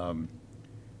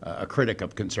a critic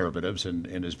of conservatives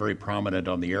and is very prominent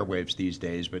on the airwaves these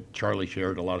days. But Charlie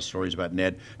shared a lot of stories about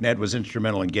Ned. Ned was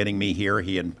instrumental in getting me here.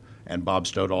 He and Bob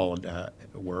Stoddall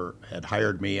had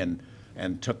hired me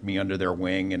and took me under their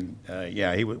wing.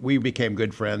 And we became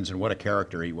good friends. And what a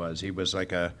character he was. He was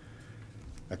like a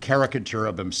caricature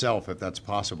of himself, if that's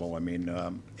possible. I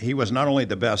mean, he was not only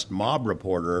the best mob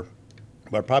reporter,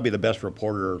 but probably the best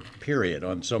reporter, period,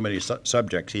 on so many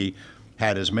subjects. He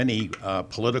had as many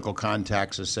political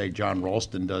contacts as, say, John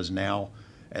Ralston does now,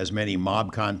 as many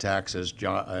mob contacts as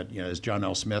John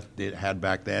L. Smith had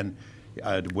back then.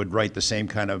 Would write the same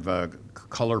kind of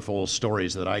colorful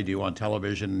stories that I do on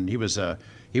television. He was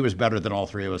better than all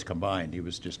three of us combined. He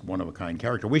was just one of a kind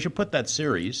character. We should put that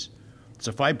series. It's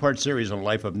a 5-part series on the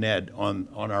life of Ned on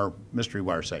our Mystery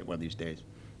Wire site one of these days.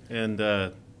 And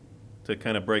to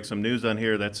kind of break some news on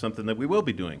here, that's something that we will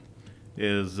be doing.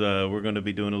 We're going to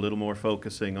be doing a little more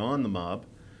focusing on the mob.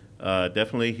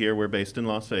 Definitely here, we're based in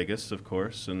Las Vegas, of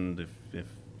course, and if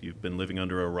you've been living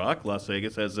under a rock, Las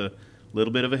Vegas has a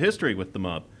little bit of a history with the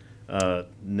mob.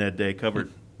 Ned Day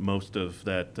covered most of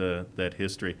that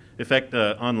history. In fact,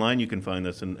 online you can find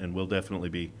this, and we'll definitely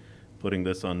be putting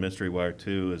this on Mystery Wire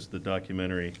too, as the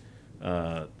documentary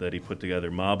that he put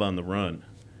together, Mob on the Run,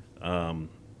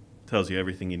 tells you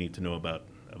everything you need to know about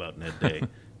Ned Day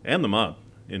and the mob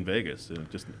in Vegas.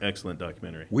 Just an excellent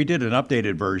documentary. We did an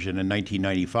updated version in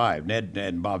 1995. Ned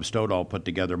and Bob Stoddall put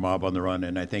together Mob on the Run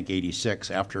in, I think, 86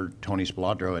 after Tony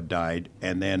Spilotro had died.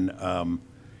 And then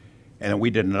we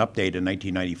did an update in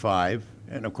 1995.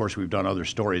 And, of course, we've done other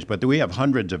stories. But we have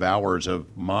hundreds of hours of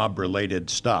mob-related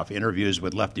stuff, interviews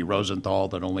with Lefty Rosenthal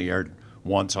that only aired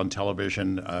once on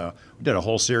television. We did a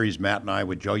whole series, Matt and I,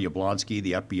 with Joe Yablonsky,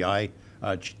 the FBI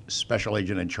special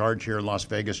agent in charge here in Las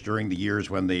Vegas during the years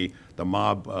when the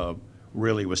mob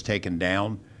really was taken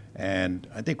down. And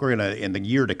I think we're going to, in the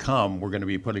year to come, we're going to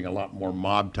be putting a lot more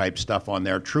mob-type stuff on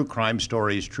there. True crime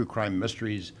stories, true crime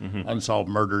mysteries, unsolved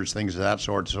murders, things of that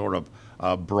sort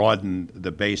of broaden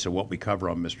the base of what we cover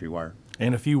on Mystery Wire.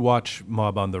 And if you watch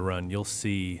Mob on the Run, you'll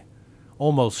see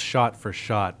almost shot for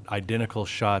shot identical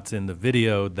shots in the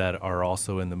video that are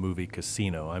also in the movie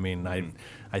Casino. I mean,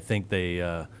 I think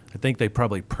they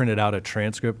probably printed out a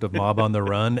transcript of Mob on the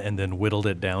Run and then whittled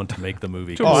it down to make the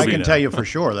movie Casino. Oh, I can tell you for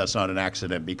sure that's not an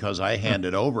accident, because I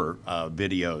handed over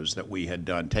videos that we had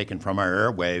done, taken from our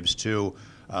airwaves to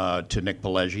Nick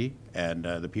Pileggi and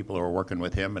the people who were working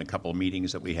with him in a couple of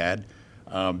meetings that we had.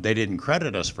 They didn't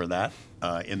credit us for that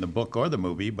in the book or the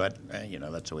movie, but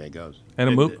that's the way it goes.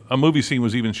 And a movie scene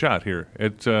was even shot here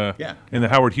at in the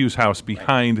Howard Hughes house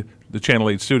behind the Channel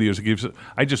 8 studios. It gives.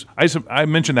 I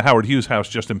mentioned the Howard Hughes house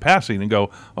just in passing and go,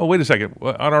 oh, wait a second.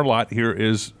 On our lot here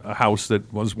is a house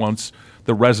that was once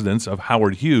the residence of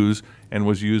Howard Hughes and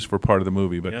was used for part of the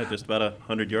movie. But yeah, just about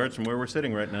 100 yards from where we're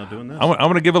sitting right now doing this. I'm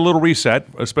going to give a little reset,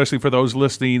 especially for those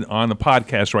listening on the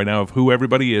podcast right now, of who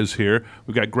everybody is here.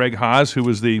 We've got Greg Haas, who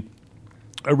was the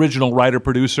original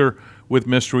writer-producer with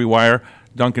Mystery Wire.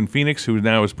 Duncan Phenix, who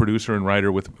now is producer and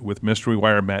writer with Mystery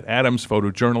Wire. Matt Adams,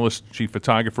 photojournalist, chief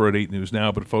photographer at 8 News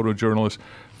Now, but photojournalist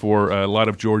for a lot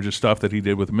of George's stuff that he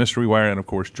did with Mystery Wire, and of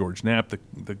course George Knapp,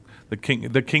 the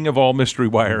king of all Mystery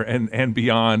Wire and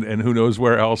beyond, and who knows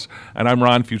where else. And I'm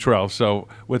Ron Futrell. So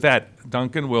with that,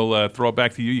 Duncan, we'll throw it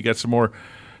back to you. You got some more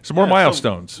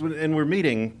milestones. And we're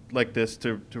meeting like this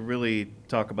to really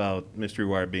talk about Mystery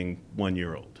Wire being 1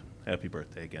 year old. Happy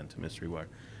birthday again to Mystery Wire.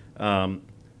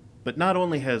 But not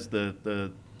only has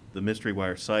the Mystery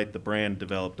Wire site, the brand,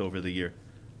 developed over the year,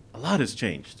 a lot has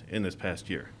changed in this past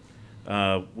year.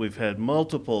 We've had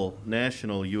multiple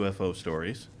national UFO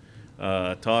stories,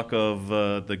 talk of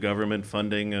the government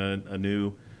funding a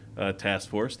new task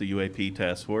force, the UAP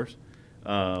task force,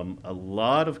 a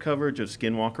lot of coverage of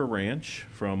Skinwalker Ranch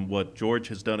from what George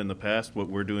has done in the past, what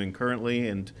we're doing currently,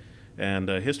 and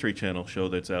a History Channel show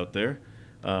that's out there.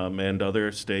 And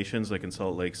other stations like in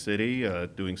Salt Lake City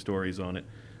doing stories on it.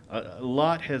 A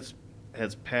lot has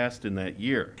passed in that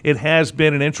year. It has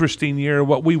been an interesting year.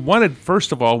 What we wanted,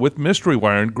 first of all, with Mystery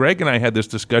Wire, and Greg and I had this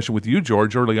discussion with you,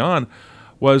 George, early on,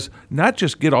 was not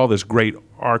just get all this great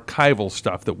archival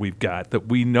stuff that we've got, that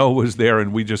we know is there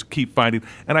and we just keep finding.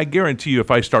 And I guarantee you if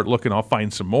I start looking, I'll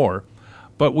find some more.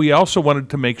 But we also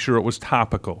wanted to make sure it was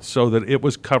topical so that it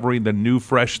was covering the new,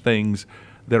 fresh things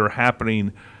that are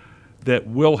happening, that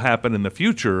will happen in the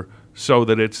future, so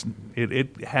that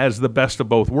it has the best of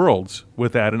both worlds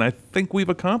with that, and I think we've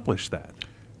accomplished that.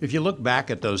 If you look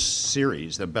back at those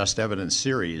series, the Best Evidence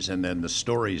series, and then the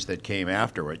stories that came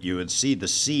after it, you would see the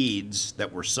seeds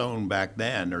that were sown back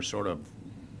then are sort of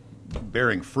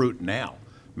bearing fruit now.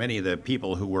 Many of the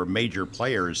people who were major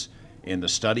players in the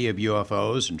study of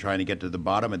UFOs and trying to get to the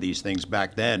bottom of these things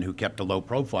back then, who kept a low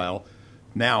profile,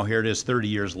 now, here it is 30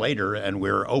 years later, and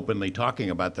we're openly talking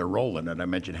about their role in it. I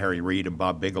mentioned Harry Reid and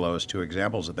Bob Bigelow as two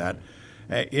examples of that.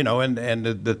 And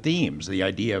the themes, the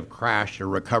idea of crashed or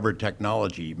recovered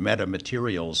technology,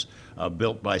 metamaterials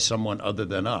built by someone other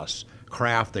than us,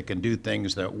 craft that can do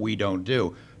things that we don't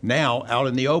do. Now, out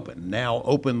in the open, now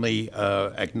openly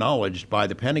acknowledged by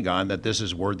the Pentagon that this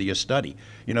is worthy of study.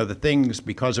 The things,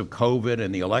 because of COVID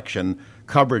and the election,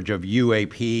 coverage of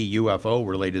UAP,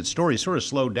 UFO-related stories sort of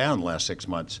slowed down the last 6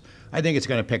 months. I think it's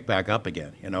going to pick back up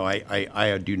again.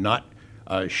 I do not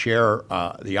share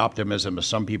the optimism of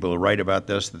some people who write about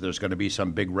this, that there's going to be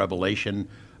some big revelation,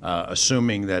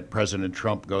 assuming that President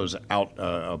Trump goes out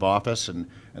of office and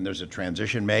there's a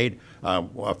transition made.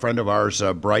 A friend of ours,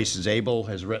 Bryce Zabel,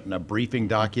 has written a briefing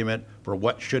document for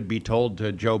what should be told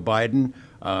to Joe Biden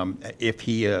if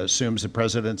he assumes the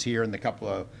presidency here in the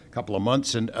couple of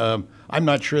months. And I'm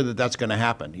not sure that that's going to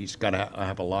happen. He's got to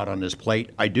have a lot on his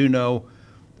plate. I do know,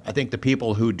 I think the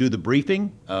people who do the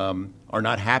briefing are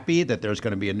not happy that there's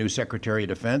going to be a new Secretary of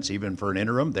Defense, even for an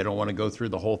interim. They don't want to go through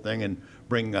the whole thing and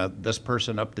bring this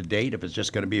person up to date if it's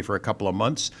just going to be for a couple of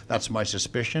months. That's my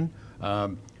suspicion.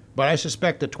 But I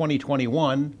suspect that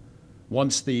 2021,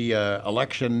 once the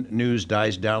election news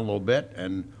dies down a little bit,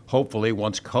 and hopefully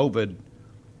once COVID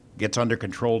gets under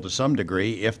control to some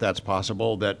degree, if that's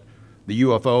possible, that the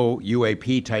UFO,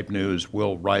 UAP type news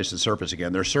will rise to the surface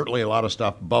again. There's certainly a lot of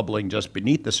stuff bubbling just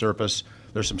beneath the surface.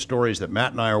 There's some stories that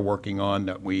Matt and I are working on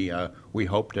that we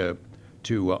hope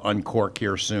to uncork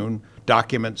here soon.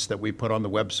 Documents that we put on the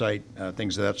website,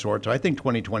 things of that sort. So I think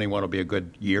 2021 will be a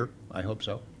good year. I hope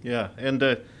so. Yeah, and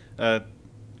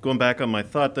going back on my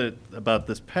thought about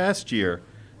this past year,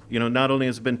 not only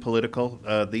has it been political,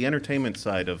 the entertainment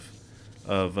side of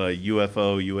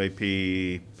UFO,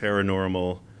 UAP,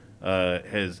 paranormal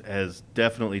has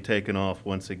definitely taken off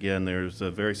once again. There's a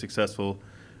very successful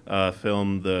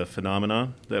film, The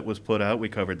Phenomenon, that was put out. We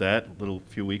covered that a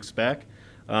few weeks back.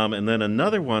 And then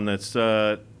another one that's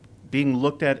being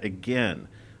looked at again,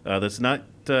 that's not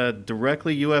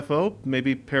directly UFO,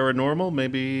 maybe paranormal,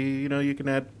 maybe, you can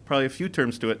add probably a few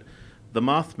terms to it, The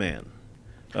Mothman.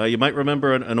 You might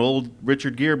remember an old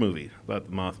Richard Gere movie about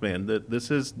the Mothman. This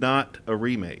is not a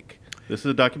remake. This is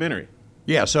a documentary.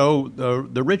 Yeah, so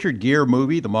the Richard Gere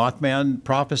movie, The Mothman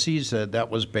Prophecies, that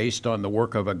was based on the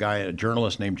work of a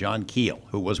journalist named John Keel,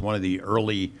 who was one of the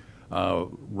early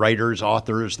writers,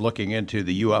 authors looking into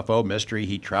the UFO mystery.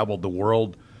 He traveled the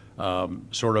world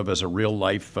sort of as a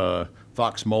real-life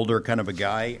Fox Mulder kind of a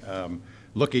guy,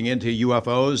 looking into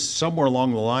UFOs. Somewhere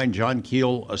along the line, John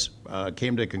Keel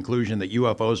came to the conclusion that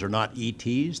UFOs are not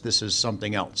ETs. This is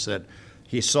something else. That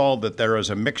he saw that there is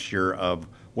a mixture of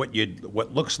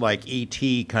what looks like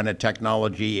ET kind of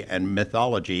technology and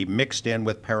mythology mixed in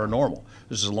with paranormal.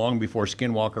 This is long before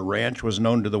Skinwalker Ranch was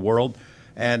known to the world.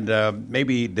 And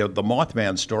maybe the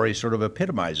Mothman story sort of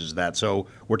epitomizes that. So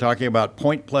we're talking about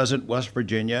Point Pleasant, West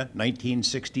Virginia,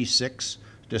 1966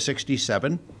 to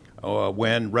 67,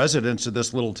 when residents of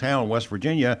this little town, West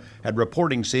Virginia, had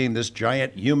reporting seeing this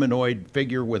giant humanoid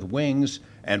figure with wings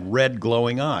and red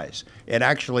glowing eyes. And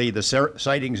actually, the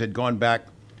sightings had gone back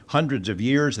hundreds of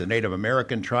years. The Native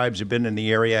American tribes had been in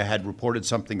the area, had reported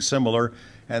something similar,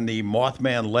 and the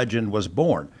Mothman legend was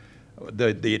born.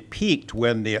 It peaked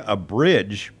when a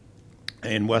bridge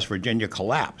in West Virginia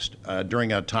collapsed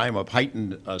during a time of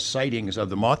heightened sightings of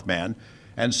the Mothman.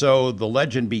 And so the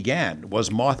legend began. Was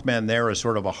Mothman there as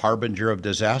sort of a harbinger of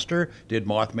disaster? Did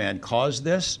Mothman cause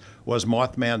this? Was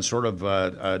Mothman sort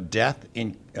of death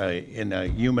in a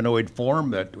humanoid form,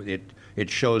 that it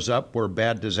shows up where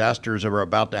bad disasters are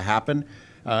about to happen?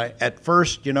 At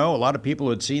first, a lot of people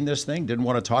who had seen this thing didn't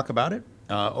want to talk about it.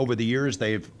 Over the years,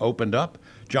 they've opened up.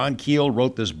 John Keel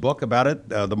wrote this book about it,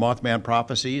 The Mothman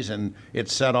Prophecies, and it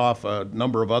set off a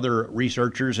number of other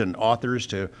researchers and authors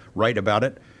to write about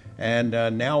it. And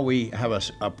now we have a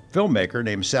filmmaker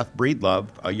named Seth Breedlove,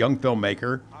 a young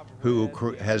filmmaker who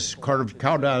has carved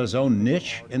out his own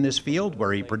niche in this field,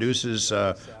 where he produces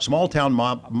small-town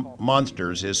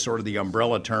monsters is sort of the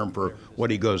umbrella term for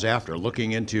what he goes after,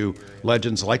 looking into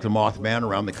legends like the Mothman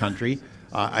around the country.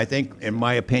 I think, in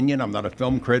my opinion, I'm not a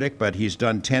film critic, but he's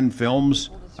done 10 films.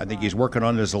 I think he's working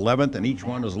on his 11th, and each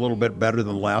one is a little bit better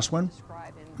than the last one.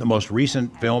 The most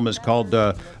recent film is called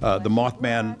The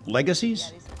Mothman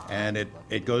Legacies, and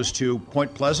it goes to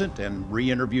Point Pleasant and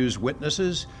re-interviews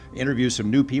witnesses, interviews some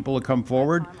new people who come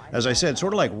forward. As I said,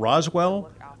 sort of like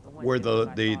Roswell, where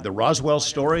the Roswell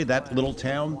story, that little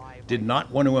town did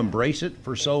not want to embrace it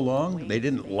for so long. They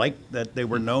didn't like that they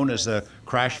were known as the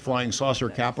crash flying saucer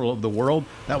capital of the world.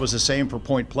 That was the same for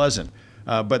Point Pleasant.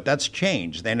 But that's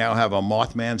changed. They now have a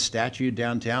Mothman statue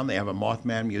downtown. They have a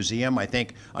Mothman museum. I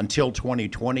think until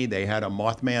 2020, they had a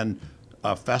Mothman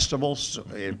festival.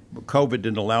 COVID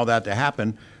didn't allow that to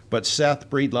happen. But Seth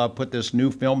Breedlove put this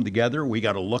new film together. We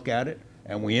got to look at it,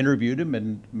 and we interviewed him,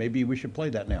 and maybe we should play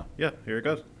that now. Yeah, here it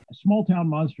goes. Small Town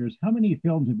Monsters, how many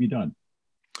films have you done?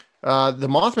 The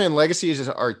Mothman Legacy is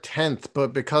our 10th,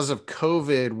 but because of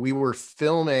COVID, we were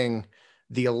filming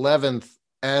the 11th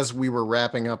as we were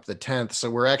wrapping up the 10th. So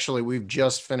we've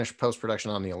just finished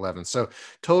post-production on the 11th. So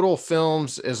total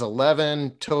films is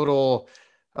 11, total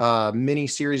mini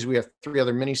series. We have 3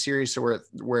 other mini series. So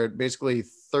we're at basically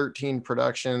 13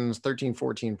 productions, 13,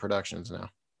 14 productions now.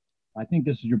 I think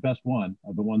this is your best one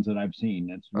of the ones that I've seen.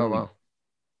 That's really, oh, wow.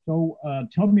 So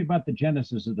tell me about the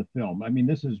genesis of the film. I mean,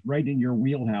 this is right in your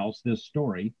wheelhouse, this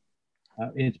story.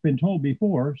 It's been told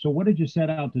before. So what did you set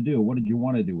out to do? What did you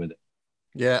want to do with it?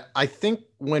 Yeah, I think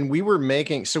when we were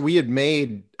we had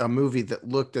made a movie that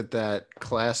looked at that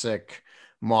classic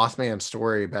Mothman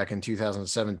story back in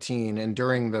 2017. And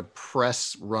during the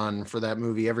press run for that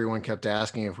movie, everyone kept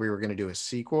asking if we were going to do a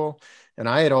sequel. And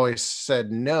I had always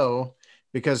said no,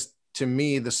 because to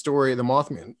me, the story, the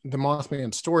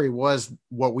Mothman story was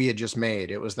what we had just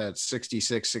made. It was that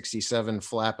 66, 67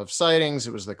 flap of sightings.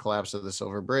 It was the collapse of the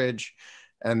Silver Bridge.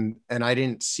 And I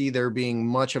didn't see there being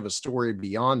much of a story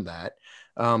beyond that.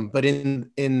 But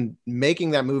in making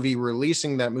that movie,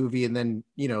 releasing that movie, and then,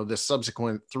 you know, the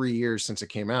subsequent 3 years since it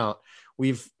came out,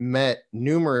 we've met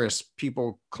numerous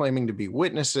people claiming to be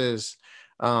witnesses.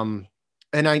 And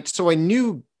so I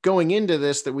knew going into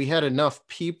this that we had enough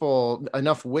people,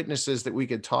 enough witnesses that we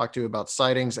could talk to about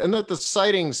sightings, and that the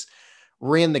sightings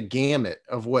ran the gamut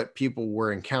of what people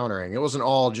were encountering. It wasn't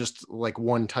all just like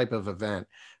one type of event.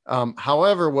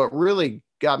 However, what really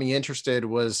got me interested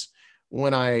was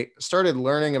when I started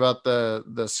learning about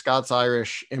the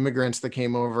Scots-Irish immigrants that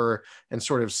came over and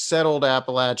sort of settled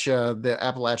Appalachia, the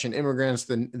Appalachian immigrants,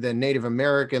 the Native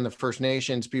American, the First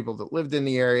Nations, people that lived in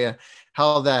the area,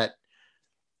 how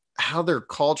their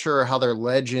culture, how their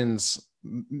legends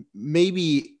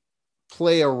maybe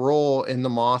play a role in the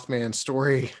Mothman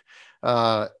story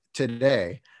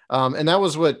today. And that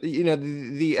was what, you know,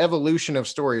 the evolution of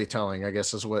storytelling, I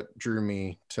guess, is what drew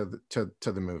me to the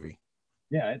movie.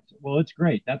 Yeah, it's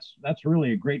great. That's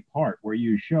really a great part where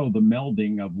you show the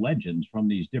melding of legends from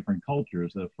these different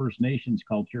cultures, the First Nations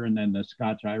culture and then the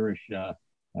Scotch-Irish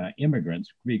immigrants,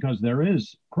 because there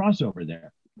is crossover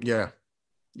there.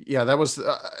 Yeah, that was,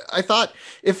 I thought,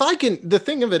 if I can, the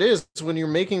thing of it is, when you're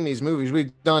making these movies,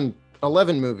 we've done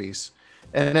 11 movies,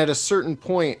 and at a certain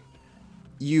point,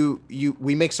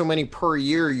 we make so many per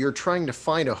year, you're trying to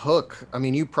find a hook. I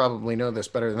mean, you probably know this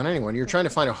better than anyone. You're trying to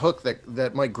find a hook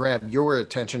that might grab your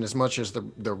attention as much as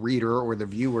the reader or the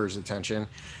viewer's attention.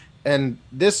 And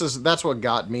that's what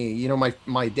got me. You know,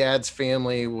 my dad's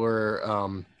family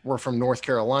were from North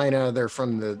Carolina. They're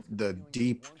from the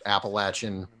deep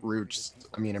Appalachian roots.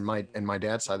 I mean, in my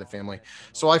dad's side of the family.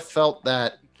 So I felt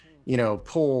that, you know,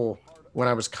 pull when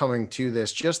I was coming to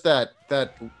this, just that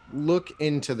look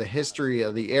into the history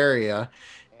of the area,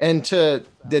 and to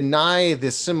deny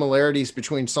the similarities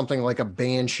between something like a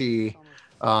Banshee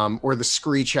or the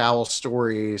Screech Owl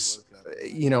stories,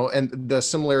 you know, and the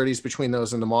similarities between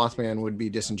those and the Mothman would be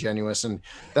disingenuous. And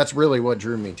that's really what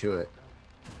drew me to it.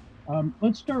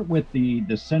 Let's start with the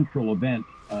central event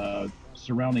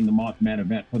surrounding the Mothman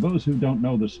event. For those who don't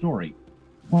know the story,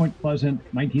 Point Pleasant,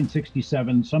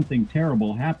 1967, something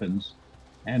terrible happens,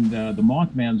 and the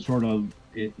Mothman sort of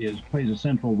plays a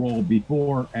central role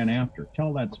before and after.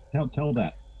 Tell that.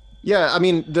 Yeah, I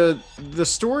mean, the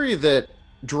story that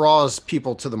draws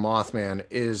people to the Mothman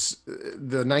is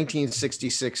the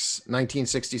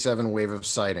 1966-1967 wave of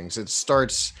sightings. It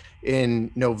starts in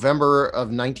November of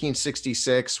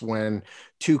 1966 when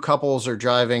two couples are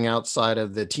driving outside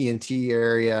of the TNT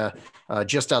area,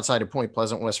 just outside of Point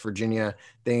Pleasant, West Virginia.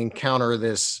 They encounter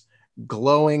this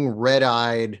glowing,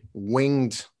 red-eyed,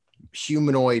 winged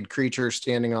humanoid creature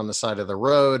standing on the side of the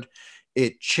road.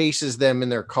 It chases them in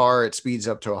their car. It speeds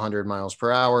up to 100 miles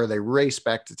per hour. They race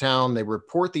back to town. They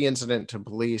report the incident to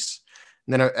police.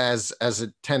 And then as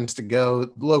it tends to go,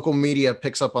 local media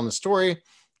picks up on the story.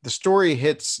 The story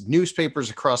hits newspapers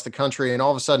across the country, and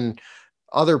all of a sudden,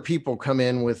 other people come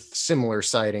in with similar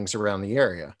sightings around the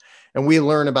area. And we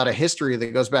learn about a history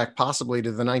that goes back possibly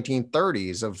to the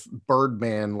 1930s of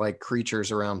Birdman-like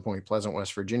creatures around Point Pleasant,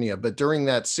 West Virginia. But during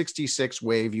that 66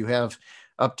 wave, you have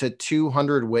up to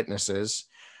 200 witnesses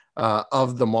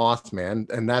of the Mothman.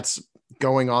 And that's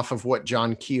going off of what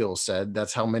John Keel said.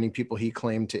 That's how many people he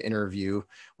claimed to interview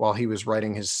while he was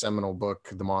writing his seminal book,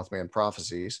 The Mothman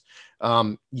Prophecies.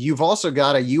 You've also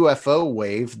got a UFO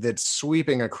wave that's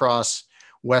sweeping across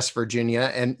West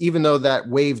Virginia. And even though that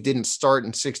wave didn't start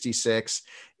in 66,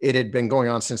 it had been going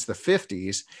on since the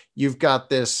 50s. You've got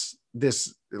this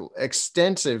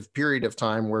extensive period of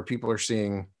time where people are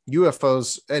seeing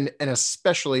UFOs, and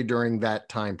especially during that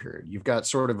time period. You've got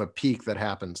sort of a peak that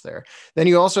happens there. Then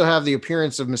you also have the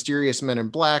appearance of mysterious men in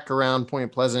black around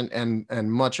Point Pleasant and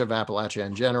much of Appalachia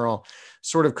in general,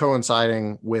 sort of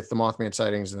coinciding with the Mothman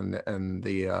sightings and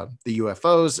the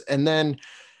UFOs. And then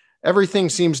everything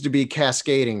seems to be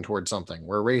cascading towards something.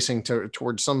 We're racing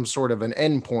towards some sort of an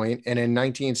end point. And in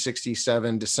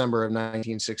 1967, December of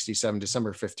 1967,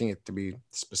 December 15th to be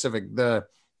specific, the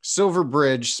Silver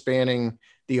Bridge spanning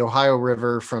the Ohio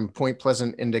River from Point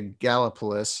Pleasant into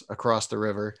Gallipolis across the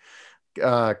river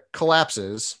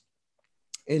collapses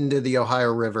into the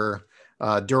Ohio River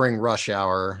during rush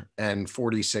hour, and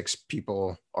 46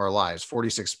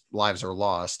 lives are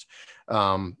lost.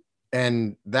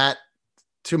 And that,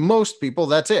 to most people,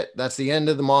 that's it. That's the end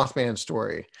of the Mothman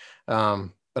story.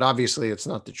 But obviously it's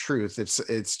not the truth.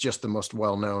 It's just the most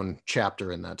well-known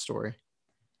chapter in that story.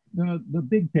 the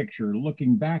big picture,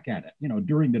 looking back at it,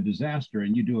 during the disaster,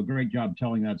 and you do a great job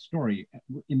telling that story.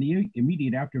 In the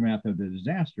immediate aftermath of the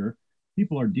disaster,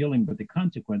 people are dealing with the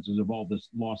consequences of all this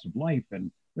loss of life,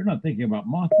 and they're not thinking about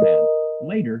Mothman.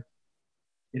 Later,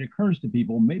 it occurs to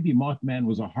people maybe Mothman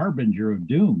was a harbinger of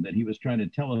doom, that he was trying to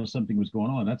tell us something was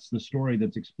going on. That's the story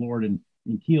that's explored in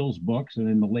Keel's books and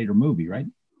in the later movie, right?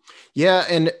 Yeah,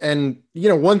 and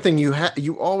one thing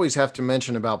you always have to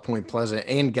mention about Point Pleasant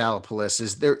and Gallipolis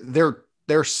is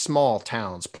they're small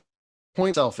towns.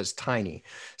 Point itself is tiny,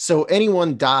 so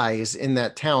anyone dies in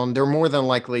that town, they're more than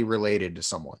likely related to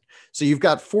someone. So you've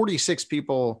got 46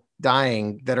 people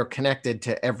dying that are connected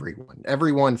to everyone.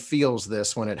 Everyone feels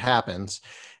this when it happens.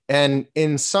 And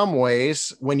in some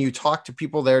ways, when you talk to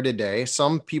people there today,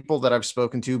 some people that I've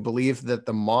spoken to believe that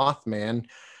the Mothman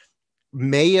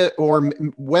may, or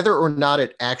whether or not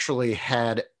it actually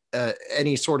had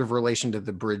any sort of relation to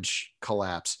the bridge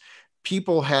collapse,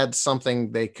 people had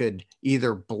something they could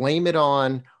either blame it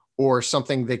on or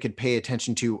something they could pay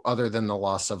attention to other than the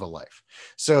loss of a life.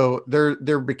 So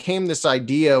there became this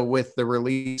idea with the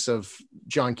release of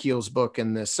John Keel's book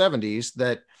in the 70s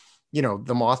that,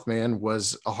 the Mothman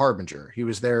was a harbinger. He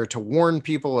was there to warn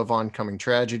people of oncoming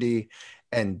tragedy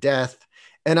and death.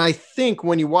 And I think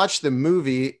when you watch the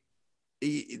movie,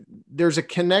 there's a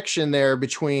connection there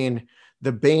between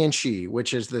the Banshee,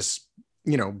 which is this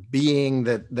being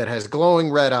that has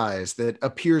glowing red eyes, that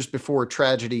appears before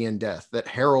tragedy and death, that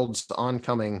heralds the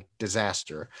oncoming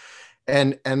disaster,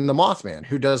 and the Mothman,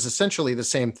 who does essentially the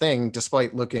same thing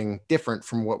despite looking different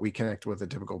from what we connect with a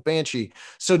typical Banshee.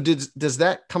 So does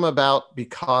that come about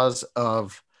because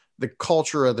of the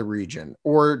culture of the region,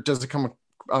 or does it come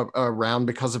around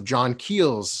because of John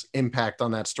Keel's impact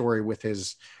on that story with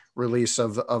his release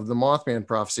of the Mothman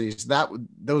prophecies?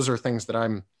 Those are things that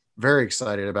I'm very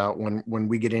excited about when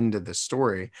we get into this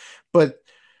story. But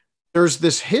there's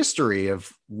this history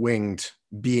of winged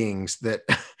beings that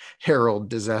herald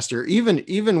disaster.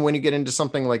 Even when you get into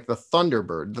something like the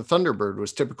Thunderbird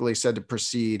was typically said to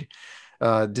precede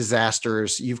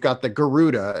disasters. You've got the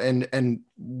Garuda, and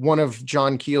one of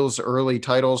John Keel's early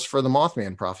titles for the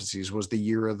Mothman prophecies was the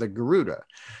Year of the Garuda.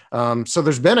 So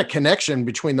there's been a connection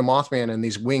between the Mothman and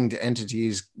these winged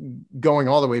entities going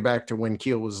all the way back to when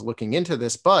Keel was looking into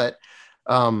this. But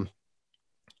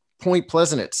Point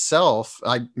Pleasant itself,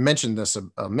 I mentioned this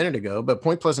a minute ago, but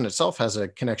Point Pleasant itself has a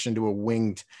connection to a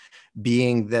winged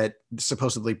being that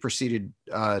supposedly preceded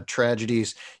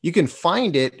tragedies. You can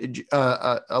find it,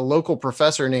 a local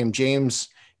professor named James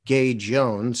Gay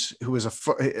Jones, who was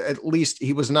at least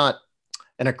he was not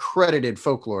an accredited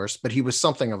folklorist, but he was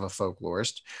something of a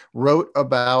folklorist, wrote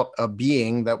about a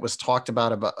being that was talked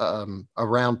about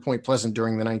around Point Pleasant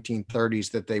during the 1930s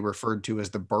that they referred to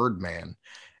as the Birdman.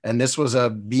 And this was a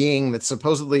being that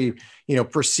supposedly,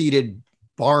 preceded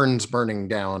barns burning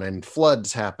down and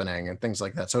floods happening and things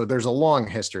like that. So there's a long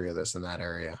history of this in that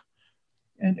area.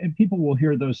 And people will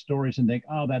hear those stories and think,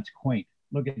 oh, that's quaint.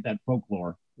 Look at that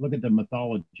folklore. Look at the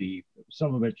mythology,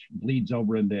 some of which bleeds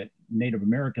over into Native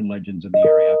American legends in the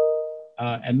area,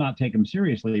 and not take them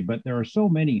seriously. But there are so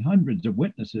many hundreds of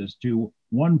witnesses to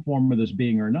one form of this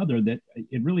being or another that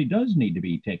it really does need to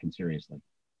be taken seriously.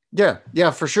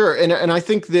 Yeah, for sure. And I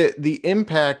think that the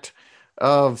impact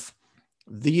of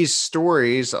these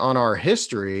stories on our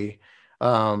history,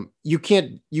 you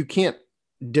can't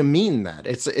demean that.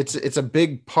 It's a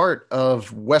big part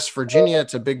of West Virginia.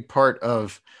 It's a big part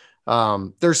of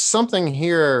there's something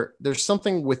here. There's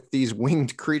something with these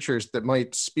winged creatures that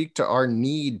might speak to our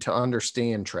need to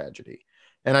understand tragedy.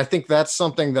 And I think that's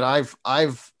something that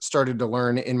I've started to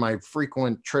learn in my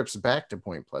frequent trips back to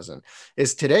Point Pleasant.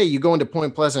 Is today you go into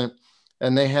Point Pleasant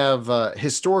and they have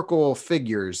historical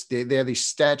figures. They have these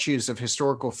statues of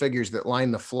historical figures that line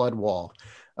the flood wall.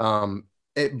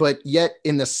 But yet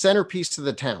in the centerpiece of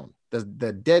the town,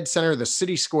 the dead center of the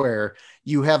city square,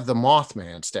 you have the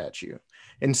Mothman statue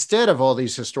instead of all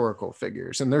these historical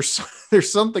figures. And there's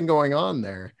something going on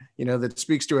there, that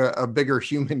speaks to a bigger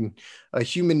human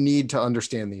need to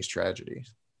understand these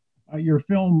tragedies. Your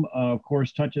film, of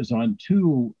course, touches on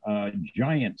two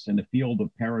giants in the field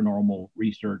of paranormal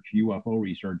research, UFO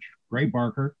research, Gray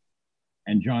Barker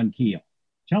and John Keel.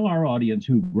 Tell our audience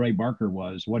who Gray Barker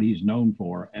was, what he's known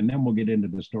for, and then we'll get into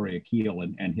the story of Keel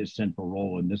and his central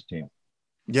role in this tale.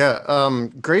 Yeah,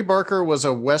 Gray Barker was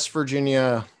a West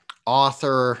Virginia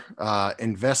author,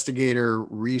 investigator,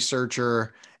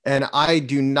 researcher, and I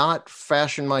do not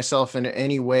fashion myself in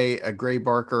any way a Gray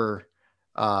Barker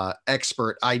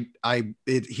expert.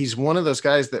 He's one of those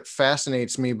guys that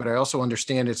fascinates me, but I also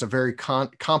understand it's a very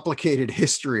complicated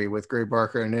history with Gray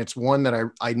Barker, and it's one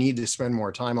that I need to spend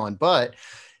more time on. But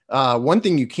One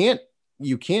thing you can't,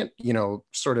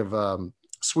 sort of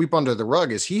sweep under the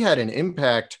rug is he had an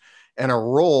impact and a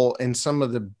role in some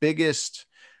of the biggest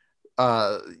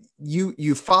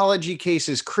ufology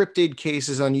cases, cryptid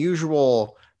cases,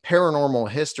 unusual paranormal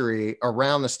history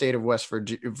around the state of West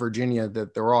Virginia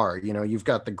that there are. You've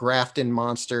got the Grafton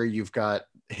Monster, you've got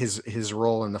his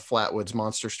role in the Flatwoods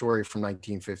Monster story from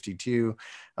 1952,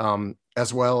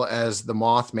 as well as the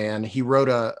Mothman. He wrote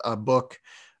a book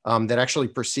that actually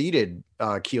preceded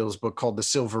Keel's book called The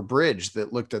Silver Bridge,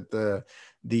 that looked at the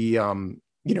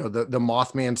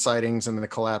Mothman sightings and the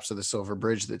collapse of the Silver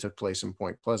Bridge that took place in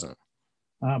Point Pleasant.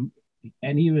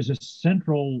 And he was a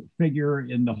central figure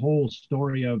in the whole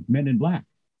story of Men in Black.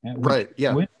 Right,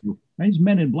 yeah. As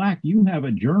Men in Black, you have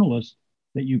a journalist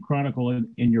that you chronicle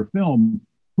in your film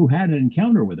who had an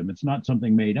encounter with him. It's not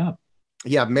something made up.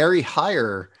 Yeah, Mary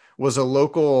Heyer was a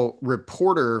local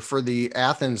reporter for the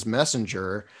Athens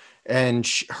Messenger, and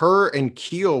her and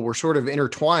Keel were sort of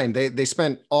intertwined. They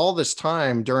spent all this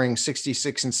time during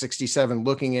 66 and 67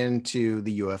 looking into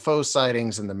the UFO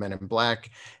sightings and the Men in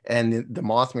Black and the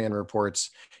Mothman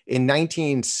reports. In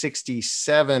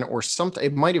 1967 or something,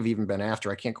 it might have even been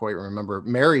after, I can't quite remember,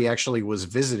 Mary actually was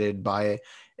visited by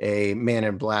a Man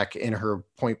in Black in her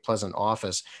Point Pleasant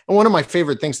office. And one of my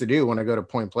favorite things to do when I go to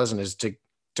Point Pleasant is to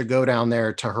go down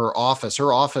there to her office.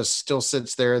 Her office still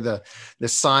sits there. The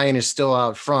sign is still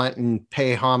out front, and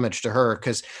pay homage to her,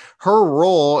 because her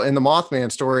role in the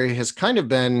Mothman story has kind of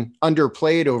been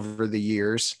underplayed over the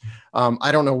years.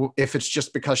 I don't know if it's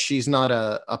just because she's not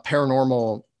a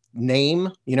paranormal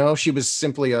name, she was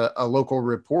simply a local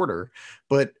reporter,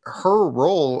 but her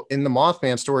role in the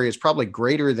Mothman story is probably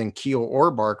greater than Keel or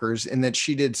Barker's, in that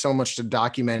she did so much to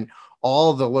document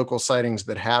all the local sightings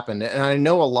that happened. And I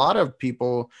know a lot of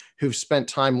people who've spent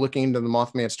time looking into the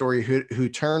Mothman story who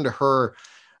turn to her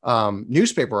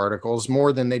newspaper articles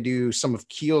more than they do some of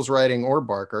Keel's writing or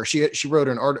Barker. She wrote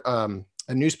a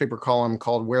newspaper column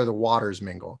called Where the Waters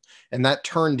Mingle, and that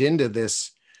turned into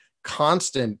this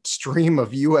constant stream of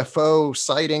UFO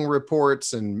sighting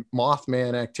reports and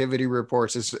Mothman activity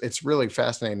reports. It's really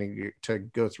fascinating to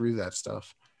go through that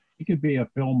stuff. It could be a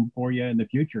film for you in the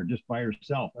future just by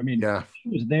herself. I mean, yeah. She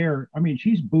was there. I mean,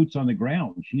 she's boots on the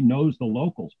ground. She knows the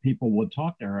locals. People would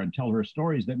talk to her and tell her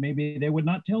stories that maybe they would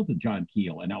not tell to John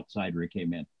Keel, an outsider who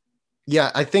came in. Yeah,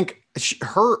 I think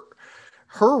her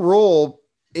role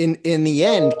in the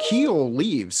end, Keel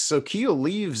leaves. So Keel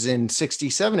leaves in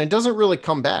 67 and doesn't really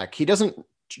come back. He doesn't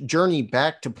journey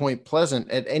back to Point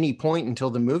Pleasant at any point until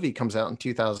the movie comes out in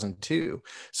 2002.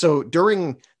 So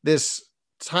during this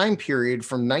time period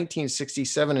from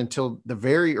 1967 until the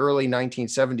very early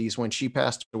 1970s, when she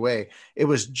passed away, it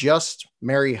was just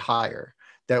Mary Heyer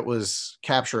that was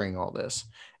capturing all this.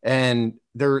 And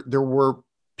there were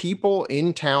people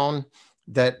in town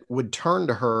that would turn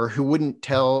to her who wouldn't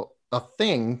tell a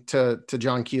thing to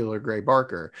John Keel or Gray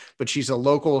Barker, but she's a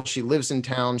local, she lives in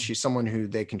town, she's someone who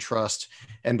they can trust.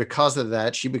 And because of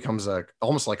that, she becomes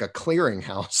almost like a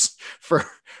clearinghouse for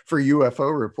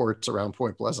UFO reports around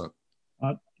Point Pleasant.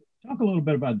 Talk a little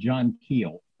bit about John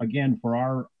Keel. Again, for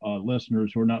our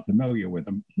listeners who are not familiar with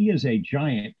him, he is a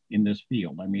giant in this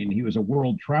field. I mean, he was a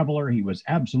world traveler. He was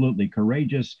absolutely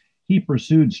courageous. He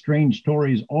pursued strange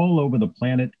stories all over the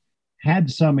planet,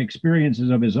 had some experiences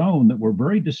of his own that were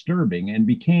very disturbing, and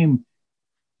became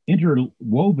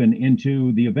interwoven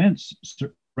into the events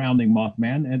surrounding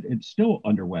Mothman. And it's still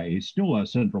underway. He's still a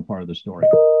central part of the story.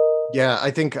 Yeah,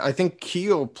 I think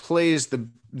Keel plays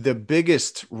the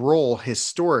biggest role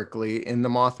historically in the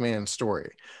Mothman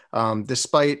story,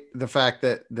 despite the fact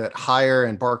that Heyer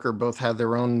and Barker both had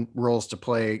their own roles to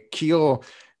play. Keel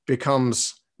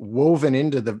becomes woven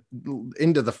into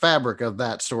the fabric of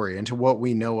that story, into what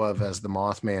we know of as the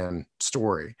Mothman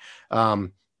story.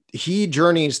 He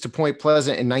journeys to Point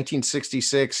Pleasant in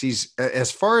 1966. He's,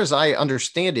 as far as I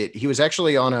understand it, he was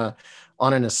actually on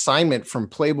an assignment from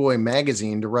Playboy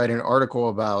magazine to write an article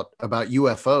about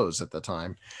UFOs at the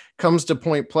time, comes to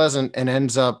Point Pleasant and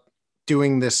ends up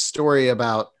doing this story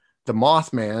about the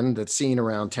Mothman that's seen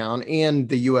around town and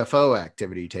the UFO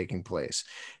activity taking place.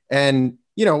 And,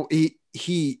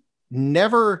 he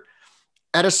never,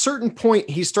 at a certain point,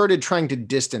 he started trying to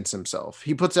distance himself.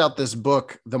 He puts out this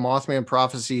book, The Mothman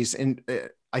Prophecies, and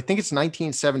I think it's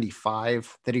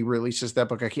 1975 that he releases that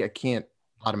book. I can't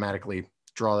automatically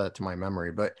draw that to my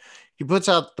memory, but he puts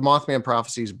out the Mothman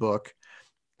Prophecies book,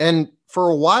 and for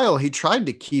a while he tried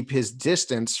to keep his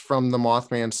distance from the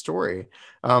Mothman story.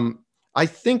 I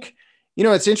think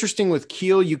it's interesting with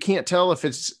Keel. You can't tell if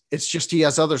it's just he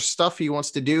has other stuff he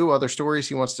wants to do, other stories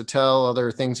he wants to tell,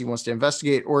 other things he wants to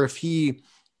investigate, or if he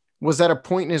was at a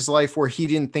point in his life where he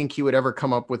didn't think he would ever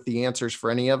come up with the answers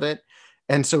for any of it.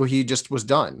 And so he just was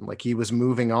done. Like, he was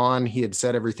moving on. He had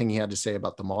said everything he had to say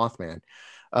about the Mothman.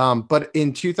 But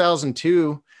in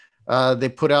 2002, they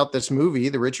put out this movie,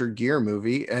 the Richard Gere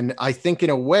movie. And I think in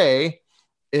a way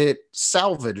it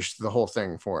salvaged the whole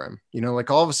thing for him. You know,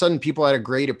 like, all of a sudden people had a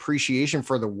great appreciation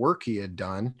for the work he had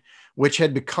done, which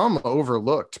had become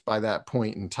overlooked by that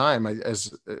point in time. As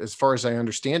far as I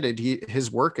understand it,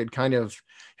 his work had kind of,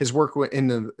 his work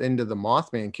into the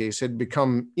Mothman case had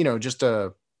become, you know, just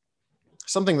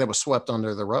something that was swept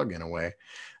under the rug in a way.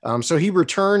 So he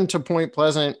returned to Point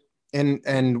Pleasant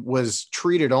and was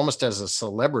treated almost as a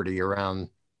celebrity around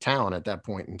town at that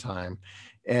point in time.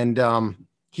 And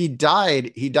he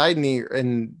died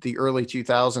in the early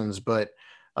 2000s, but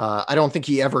I don't think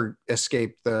he ever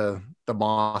escaped the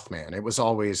Mothman. It was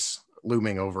always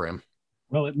looming over him.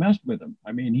 Well, it messed with him.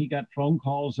 I mean, he got phone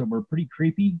calls that were pretty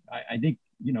creepy. I think,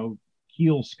 you know,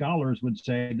 Keel scholars would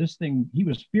say this thing, he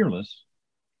was fearless,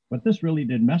 but this really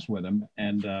did mess with him.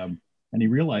 And he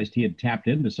realized he had tapped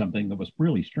into something that was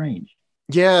really strange.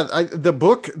 Yeah, the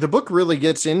book really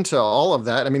gets into all of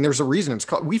that. I mean, there's a reason it's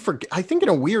called, I think in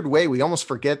a weird way, we almost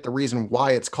forget the reason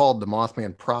why it's called the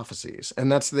Mothman Prophecies. And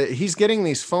that's that he's getting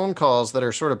these phone calls that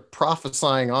are sort of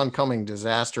prophesying oncoming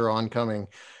disaster, oncoming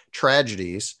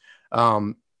tragedies.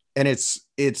 And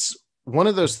it's one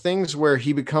of those things where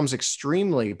he becomes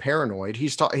extremely paranoid. He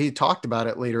talked about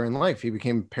it later in life. He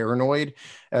became paranoid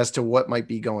as to what might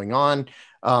be going on.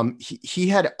 He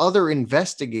had other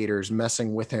investigators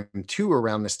messing with him too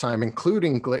around this time,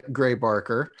 including Gray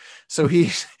Barker. So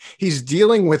he's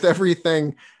dealing with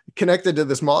everything connected to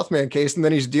this Mothman case, and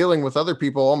then he's dealing with other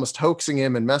people almost hoaxing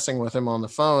him and messing with him on the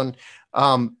phone.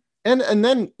 And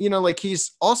then, you know, like,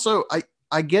 he's also,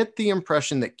 I get the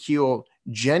impression that Keel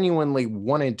genuinely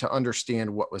wanted to understand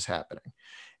what was happening.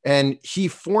 And he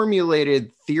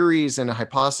formulated theories and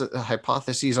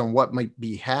hypotheses on what might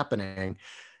be happening.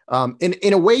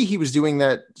 In a way, he was doing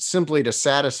that simply to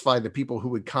satisfy the people who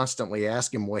would constantly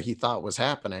ask him what he thought was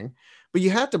happening. But you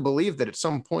have to believe that at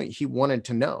some point he wanted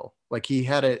to know. Like, he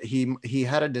had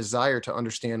a desire to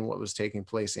understand what was taking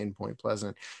place in Point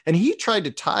Pleasant, and he tried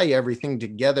to tie everything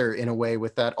together in a way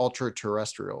with that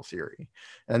ultra-terrestrial theory,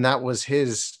 and that was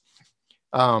his.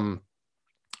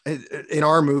 In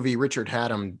our movie, Richard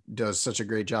Hatem does such a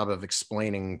great job of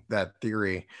explaining that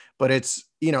theory, but it's,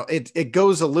 you know, it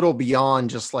goes a little beyond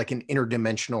just like an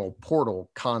interdimensional portal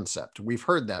concept. We've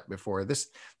heard that before. This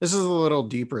is a little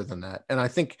deeper than that. And I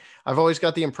think I've always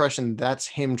got the impression that's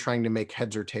him trying to make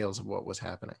heads or tails of what was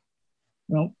happening.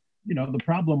 Well, you know, the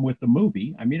problem with the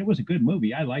movie, I mean, it was a good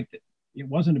movie. I liked it. It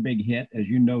wasn't a big hit, as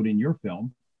you note in your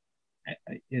film.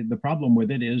 The problem with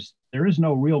it is there is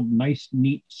no real nice,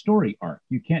 neat story arc.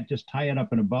 You can't just tie it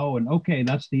up in a bow and, okay,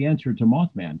 that's the answer to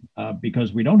Mothman,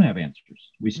 because we don't have answers.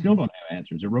 We still don't have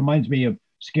answers. It reminds me of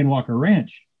Skinwalker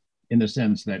Ranch in the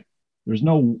sense that there's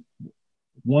no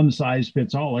one size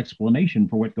fits all explanation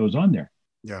for what goes on there.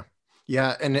 Yeah.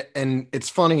 Yeah. And it's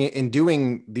funny, in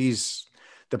doing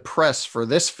the press for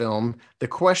this film, the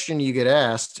question you get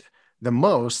asked the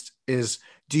most is,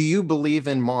 do you believe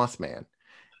in Mothman?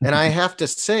 And I have to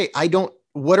say,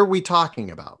 what are we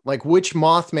talking about? Like, which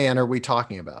Mothman are we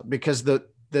talking about? Because the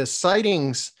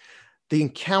sightings, the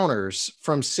encounters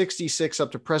from 66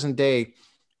 up to present day,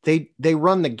 they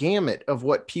run the gamut of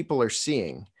what people are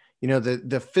seeing. You know,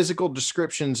 the physical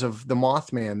descriptions of the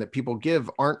Mothman that people give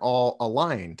aren't all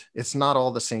aligned. It's not all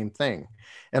the same thing.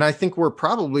 And I think we're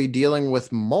probably dealing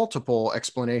with multiple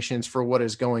explanations for what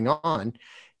is going on.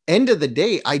 End of the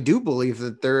day, I do believe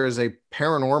that there is a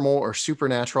paranormal or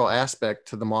supernatural aspect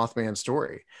to the Mothman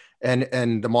story, and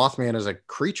the Mothman as a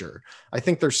creature. I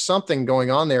think there's something going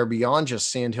on there beyond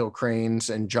just sandhill cranes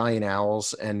and giant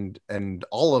owls and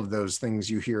all of those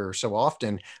things you hear so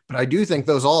often. But I do think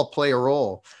those all play a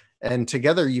role, and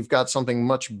together you've got something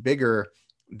much bigger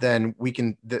than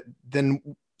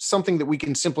something that we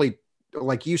can simply,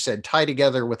 like you said, tie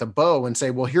together with a bow and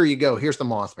say, well, here you go. Here's the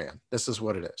Mothman. This is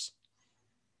what it is.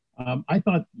 I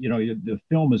thought, you know, the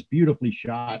film is beautifully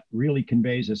shot, really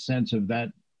conveys a sense of that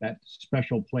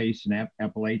special place in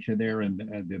Appalachia there, and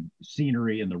the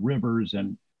scenery and the rivers.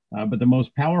 But the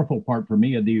most powerful part for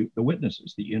me are the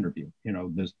witnesses, the interview. You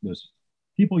know, this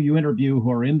people you interview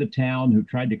who are in the town, who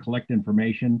tried to collect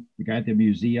information, the guy at the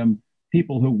museum,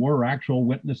 people who were actual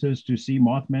witnesses to see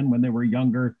Mothman when they were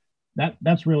younger.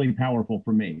 That's really powerful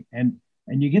for me. And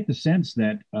you get the sense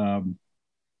that,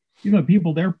 you know,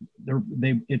 people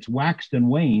it's waxed and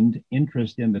waned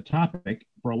interest in the topic.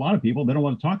 For a lot of people, they don't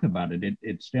want to talk about it.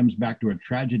 It stems back to a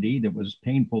tragedy that was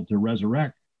painful to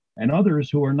resurrect. And others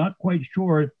who are not quite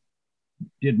sure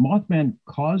did Mothman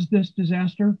cause this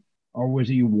disaster, or was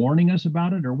he warning us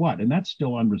about it, or what? And that's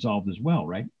still unresolved as well,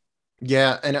 right?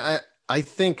 Yeah, and I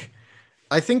think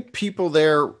people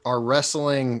there are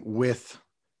wrestling with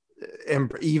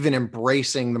even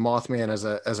embracing the Mothman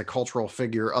as a cultural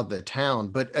figure of the town,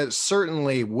 but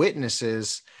certainly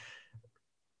witnesses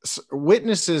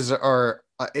are.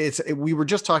 We were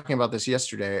just talking about this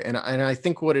yesterday, and I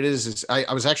think what it is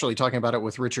I was actually talking about it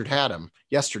with Richard Haddam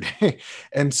yesterday,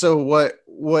 and so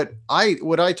what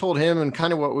I told him and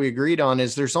kind of what we agreed on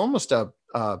is there's almost a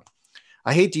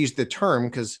I hate to use the term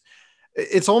because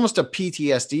it's almost a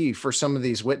PTSD for some of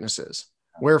these witnesses,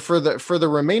 where for the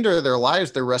remainder of their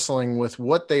lives they're wrestling with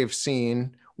what they've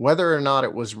seen, whether or not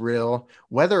it was real,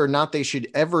 whether or not they should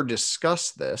ever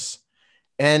discuss this.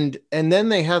 And then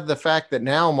they have the fact that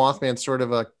now Mothman's sort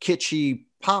of a kitschy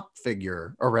pop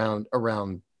figure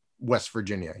around West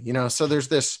Virginia, so there's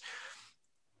this,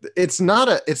 it's not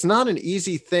an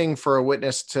easy thing for a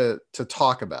witness to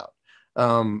talk about.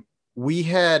 We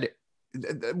had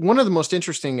one of the most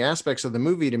interesting aspects of the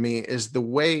movie to me is the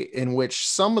way in which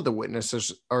some of the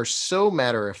witnesses are so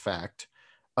matter of fact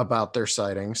about their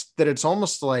sightings that it's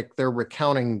almost like they're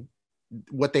recounting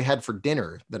what they had for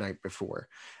dinner the night before.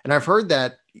 And I've heard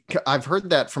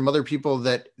that from other people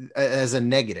that as a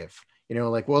negative,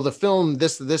 like, well, the film,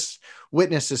 this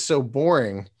witness is so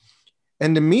boring.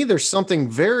 And to me, there's something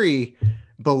very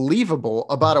believable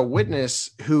about a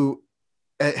witness who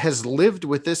has lived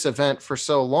with this event for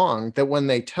so long that when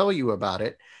they tell you about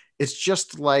it, it's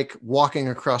just like walking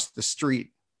across the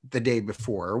street the day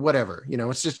before or whatever,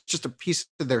 it's just a piece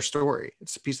of their story.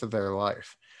 It's a piece of their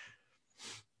life.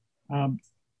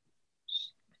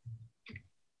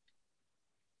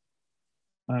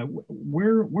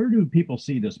 Where do people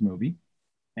see this movie?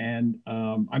 And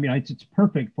I mean, it's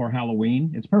perfect for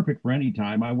Halloween. It's perfect for any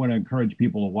time. I want to encourage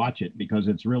people to watch it because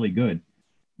it's really good.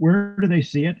 Where do they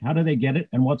see it? How do they get it?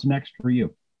 And what's next for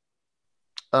you?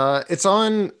 It's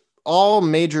on all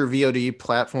major VOD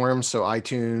platforms, so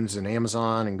iTunes and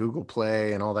Amazon and Google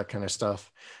Play and all that kind of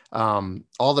stuff.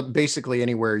 Basically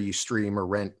anywhere you stream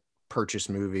or purchase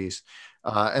movies,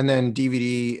 and then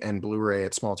DVD and Blu-ray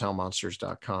at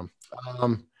smalltownmonsters.com.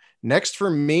 Next for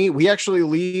me, we actually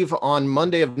leave on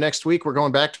Monday of next week. We're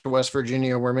going back to West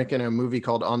Virginia. We're making a movie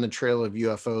called On the Trail of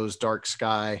UFOs, Dark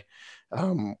Sky,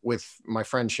 with my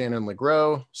friend Shannon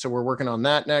LeGros. So we're working on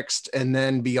that next. And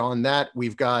then beyond that,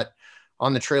 we've got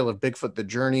On the Trail of Bigfoot, The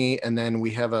Journey. And then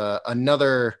we have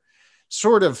another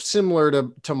sort of similar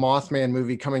to Mothman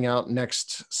movie coming out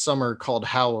next summer called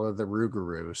Howl of the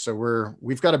Rougarou. So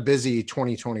we've got a busy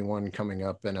 2021 coming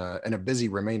up and a busy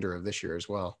remainder of this year as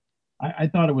well. I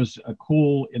thought it was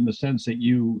cool in the sense that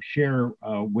you share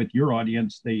with your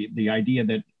audience the idea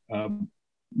that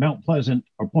Mount Pleasant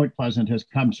or Point Pleasant has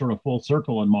come sort of full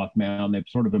circle on Mothman. They've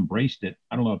sort of embraced it.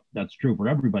 I don't know if that's true for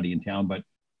everybody in town, but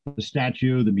the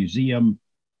statue, the museum,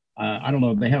 I don't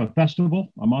know. They have a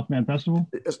festival, a Mothman festival?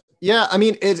 Yeah, I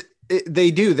mean,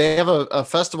 they do. They have a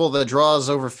festival that draws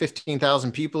over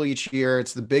 15,000 people each year.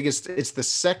 It's the biggest. It's the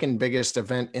second biggest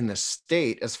event in the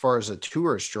state as far as a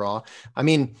tourist draw. I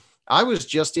mean, I was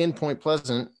just in Point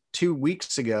Pleasant 2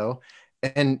 weeks ago,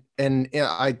 and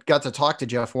I got to talk to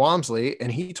Jeff Walmsley,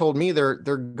 and he told me they're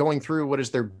going through what is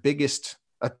their biggest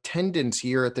attendance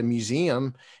year at the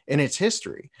museum in its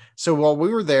history. So while we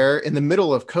were there in the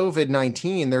middle of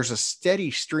COVID-19, there's a steady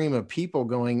stream of people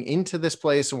going into this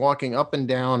place and walking up and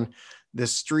down the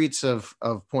streets of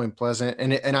Point Pleasant.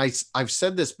 And I've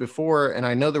said this before, and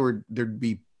I know there'd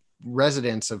be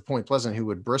residents of Point Pleasant who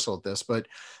would bristle at this, but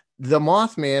the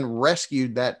Mothman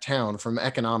rescued that town from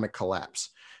economic collapse.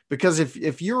 Because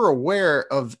if you're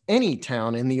aware of any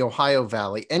town in the Ohio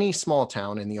Valley, any small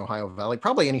town in the Ohio Valley,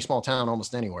 probably any small town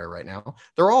almost anywhere right now,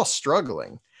 they're all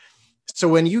struggling. So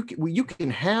when you can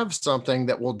have something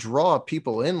that will draw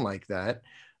people in like that,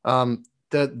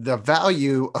 the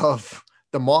value of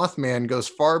the Mothman goes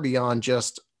far beyond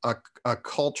just a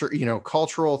culture,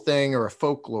 cultural thing or a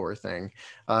folklore thing.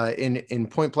 In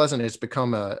Point Pleasant, it's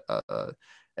become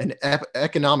an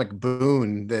economic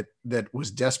boon that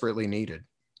was desperately needed.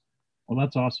 Well,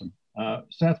 that's awesome.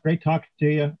 Seth, great talking to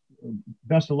you.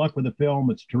 Best of luck with the film.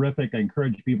 It's terrific. I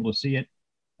encourage people to see it.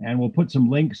 And we'll put some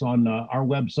links on our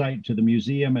website to the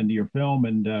museum and to your film,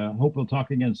 and hope we'll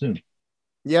talk again soon.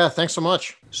 Yeah, thanks so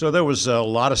much. So there was a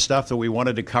lot of stuff that we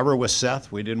wanted to cover with Seth.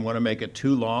 We didn't want to make it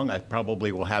too long. I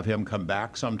probably will have him come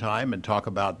back sometime and talk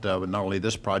about not only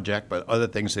this project, but other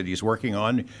things that he's working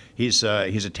on. He's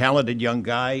a talented young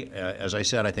guy. As I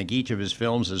said, I think each of his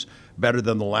films is better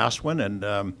than the last one,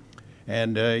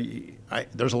 and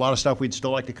there's a lot of stuff we'd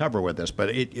still like to cover with this. But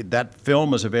that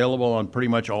film is available on pretty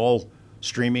much all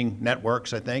streaming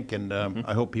networks, I think, and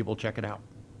I hope people check it out.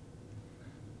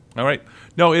 All right.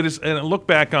 No, it is, and I look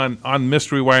back on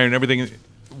Mystery Wire and everything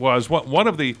was one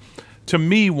of the, to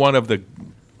me, one of the,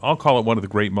 I'll call it one of the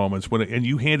great moments when, and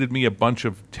you handed me a bunch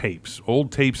of tapes,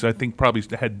 old tapes I think probably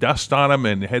had dust on them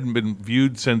and hadn't been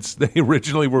viewed since they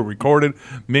originally were recorded,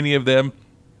 many of them.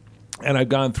 And I've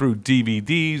gone through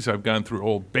DVDs, I've gone through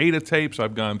old beta tapes,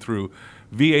 I've gone through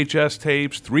VHS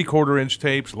tapes, 3/4-inch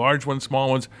tapes, large ones, small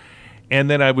ones. And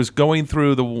then I was going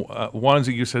through the ones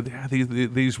that you said, yeah,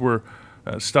 these were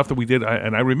stuff that we did.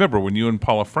 And I remember when you and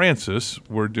Paula Francis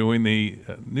were doing the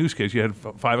newscast, you had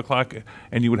 5 o'clock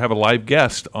and you would have a live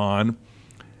guest on.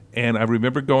 And I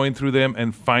remember going through them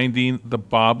and finding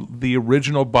the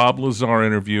original Bob Lazar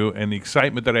interview and the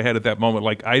excitement that I had at that moment,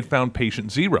 like I'd found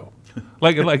patient zero.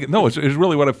 No, it's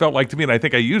really what it felt like to me, and I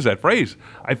think I use that phrase.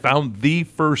 I found the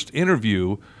first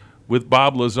interview with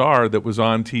Bob Lazar that was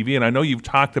on TV, and I know you've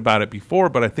talked about it before,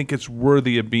 but I think it's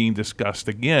worthy of being discussed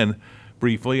again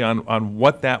briefly on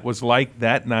what that was like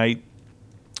that night,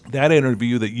 that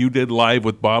interview that you did live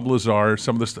with Bob Lazar,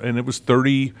 and it was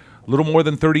a little more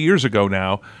than 30 years ago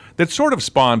now, that sort of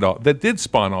did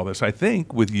spawn all this, I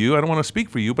think, with you. I don't want to speak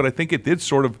for you, but I think it did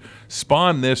sort of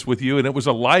spawn this with you, and it was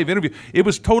a live interview. It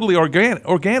was totally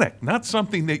organic, not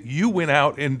something that you went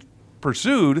out and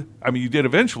pursued. I mean, you did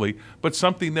eventually, but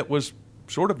something that was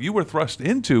sort of you were thrust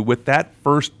into with that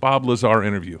first Bob Lazar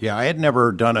interview. Yeah, I had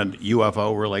never done a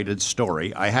UFO-related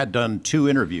story. I had done 3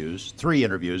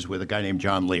 interviews with a guy named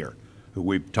John Lear, who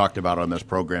we've talked about on this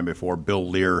program before. Bill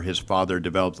Lear, his father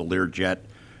developed the Lear jet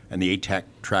and the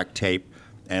 8-track tape.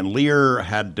 And Lear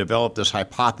had developed this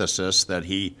hypothesis that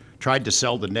he tried to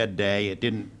sell to Ned Day.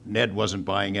 Ned wasn't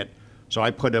buying it. So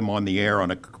I put him on the air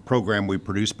on a program we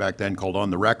produced back then called On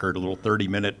the Record, a little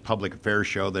 30-minute public affairs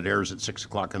show that airs at 6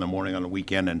 o'clock in the morning on the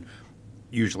weekend. And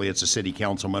usually it's a city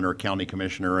councilman or a county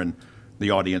commissioner, and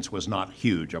the audience was not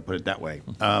huge, I'll put it that way.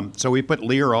 So we put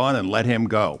Lear on and let him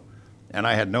go. And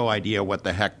I had no idea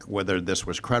whether this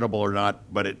was credible or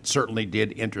not, but it certainly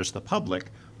did interest the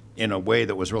public in a way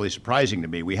that was really surprising to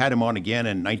me. We had him on again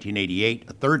in 1988,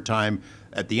 a third time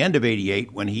at the end of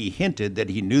 '88, when he hinted that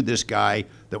he knew this guy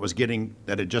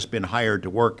that had just been hired to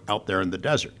work out there in the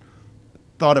desert.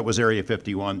 Thought it was Area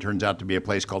 51, turns out to be a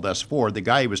place called S4. The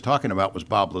guy he was talking about was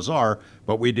Bob Lazar,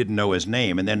 but we didn't know his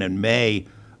name. And then in May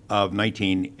of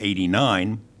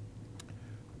 1989,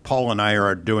 Paul and I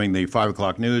are doing the 5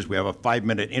 o'clock news. We have a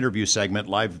 5-minute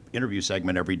live interview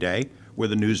segment every day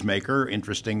with a newsmaker,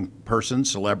 interesting person,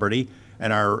 celebrity,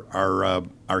 and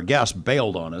our guest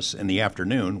bailed on us in the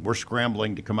afternoon. We're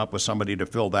scrambling to come up with somebody to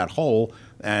fill that hole,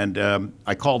 and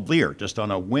I called Lear just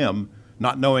on a whim,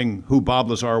 not knowing who Bob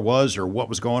Lazar was or what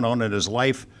was going on in his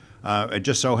life. It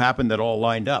just so happened that all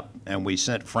lined up, and we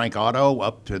sent Frank Otto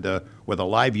up with a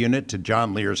live unit to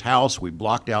John Lear's house. We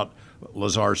blocked out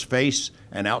Lazar's face,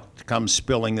 and out comes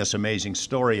spilling this amazing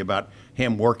story about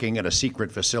him working at a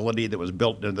secret facility that was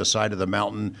built into the side of the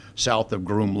mountain south of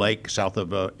Groom Lake, south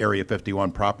of Area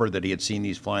 51 proper, that he had seen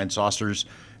these flying saucers,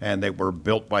 and they were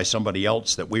built by somebody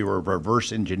else, that we were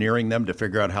reverse engineering them to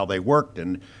figure out how they worked.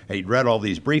 And he'd read all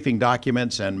these briefing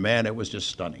documents, and man, it was just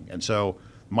stunning. And so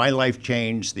my life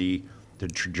changed, the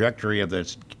trajectory of the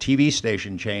TV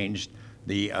station changed.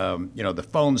 The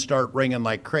phones start ringing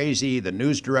like crazy. The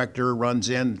news director runs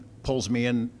in, pulls me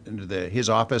into his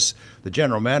office. The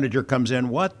general manager comes in.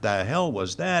 What the hell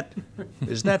was that?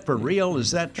 Is that for real?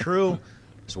 Is that true?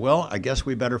 So, well, I guess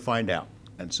we better find out.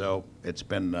 And so it's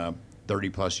been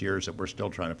 30-plus years that we're still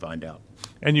trying to find out.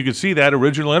 And you can see that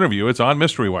original interview. It's on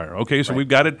Mystery Wire. Okay, so We've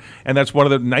got it. And that's one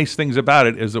of the nice things about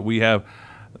it is that we have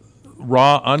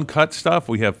raw, uncut stuff.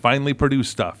 We have finely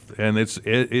produced stuff, and it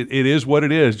is what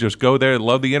it is. Just go there,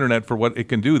 love the internet for what it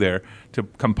can do there to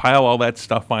compile all that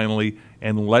stuff finally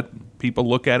and let people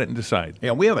look at it and decide.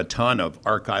 Yeah, we have a ton of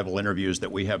archival interviews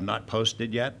that we have not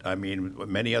posted yet. I mean,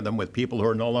 many of them with people who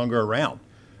are no longer around.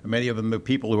 Many of them with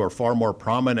people who are far more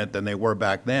prominent than they were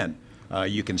back then.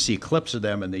 You can see clips of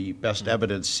them in the Best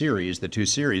Evidence series, the 2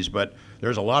 series, but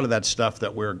there's a lot of that stuff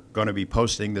that we're going to be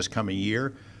posting this coming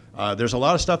year. There's a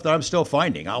lot of stuff that I'm still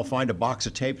finding. I'll find a box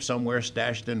of tape somewhere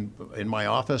stashed in my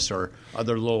office, or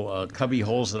other little cubby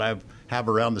holes that I have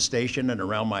around the station and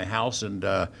around my house,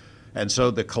 and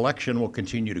so the collection will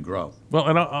continue to grow. Well,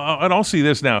 and I'll see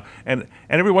this now, and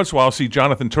every once in a while I'll see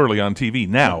Jonathan Turley on TV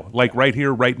now, like right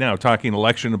here, right now, talking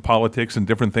election and politics and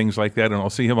different things like that, and I'll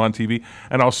see him on TV,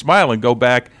 and I'll smile and go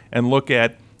back and look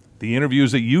at the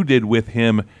interviews that you did with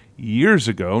him years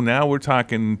ago. Now we're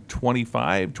talking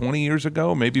 20 years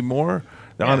ago, maybe more,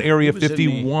 on Area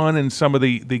 51 and some of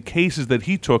the cases that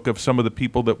he took of some of the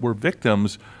people that were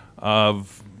victims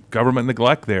of government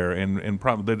neglect there, and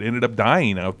that ended up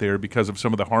dying out there because of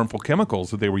some of the harmful chemicals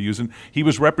that they were using. He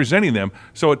was representing them,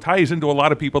 so it ties into a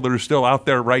lot of people that are still out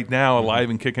there right now, alive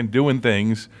and kicking, doing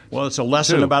things. Well, it's a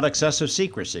lesson about excessive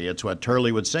secrecy. It's what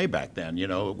Turley would say back then. You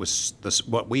know, it was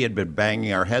what we had been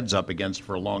banging our heads up against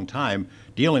for a long time,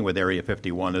 dealing with Area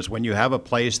 51, is when you have a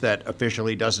place that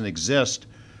officially doesn't exist,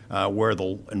 where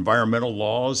the environmental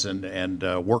laws and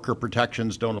worker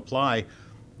protections don't apply.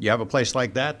 You have a place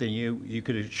like that, then you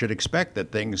should expect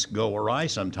that things go awry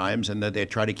sometimes, and that they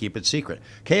try to keep it secret.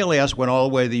 KLAS went all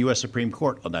the way to the U.S. Supreme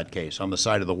Court on that case, on the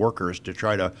side of the workers, to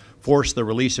try to force the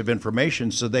release of information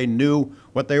so they knew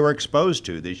what they were exposed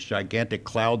to, these gigantic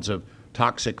clouds of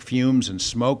toxic fumes and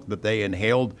smoke that they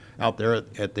inhaled out there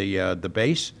at the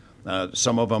base.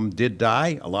 Some of them did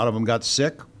die. A lot of them got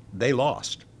sick. They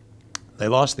lost. They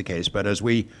lost the case. But as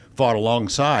we fought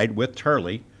alongside with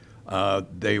Turley,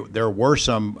 there were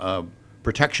some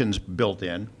protections built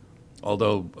in,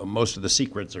 although most of the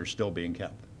secrets are still being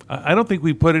kept. I don't think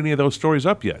we put any of those stories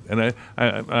up yet, and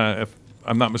if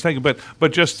I'm not mistaken,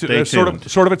 but just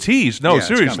sort of a tease. No,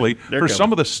 seriously, for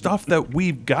some of the stuff that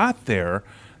we've got there,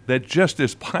 that just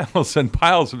is piles and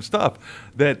piles of stuff.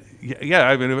 That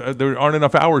I mean, there aren't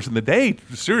enough hours in the day,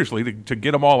 seriously, to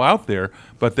get them all out there.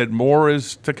 But that more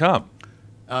is to come.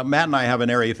 Matt and I have an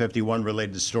Area 51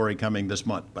 related story coming this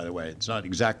month, by the way. It's not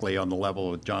exactly on the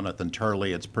level with Jonathan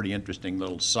Turley. It's a pretty interesting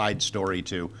little side story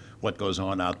to what goes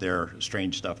on out there,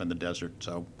 strange stuff in the desert.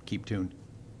 So keep tuned.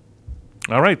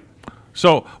 All right.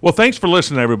 So, well, thanks for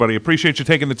listening, everybody. Appreciate you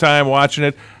taking the time watching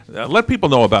it. Let people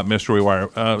know about Mystery Wire.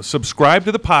 Subscribe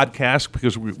to the podcast,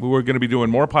 because we're going to be doing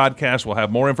more podcasts. We'll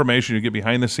have more information. You get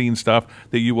behind-the-scenes stuff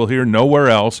that you will hear nowhere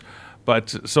else.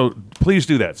 But so please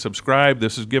do that. Subscribe.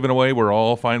 This is given away. We're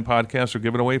all fine podcasts are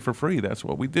given away for free. That's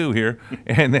what we do here.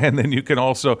 And then you can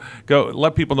also go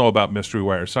let people know about Mystery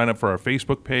Wire. Sign up for our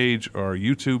Facebook page or our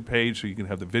YouTube page so you can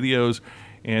have the videos,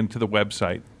 and to the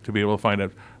website to be able to find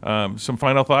out. Some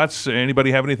final thoughts?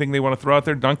 Anybody have anything they want to throw out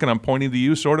there? Duncan, I'm pointing to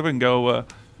you sort of and go.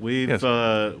 We've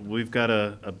got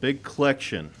a big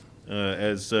collection.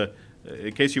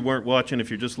 In case you weren't watching,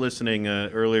 if you're just listening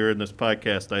earlier in this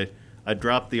podcast, I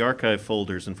dropped the archive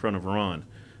folders in front of Ron.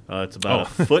 It's about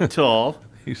a foot tall.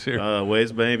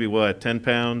 Weighs maybe 10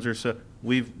 pounds or so.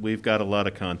 We've got a lot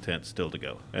of content still to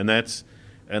go, and that's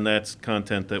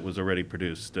content that was already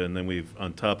produced. And then we've,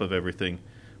 on top of everything,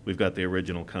 we've got the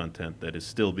original content that is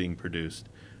still being produced.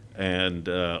 And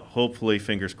hopefully,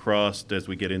 fingers crossed, as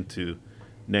we get into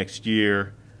next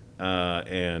year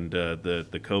and the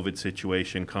COVID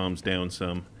situation calms down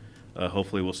some.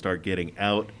 Hopefully we'll start getting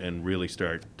out and really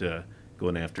start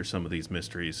going after some of these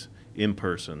mysteries in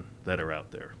person that are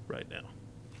out there right now.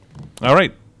 All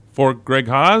right. For Greg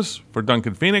Haas, for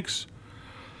Duncan Phenix,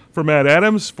 for Matt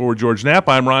Adams, for George Knapp,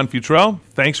 I'm Ron Futrell.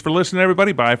 Thanks for listening,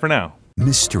 everybody. Bye for now.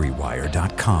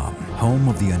 MysteryWire.com, home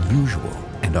of the unusual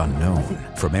and unknown.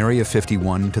 From Area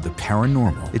 51 to the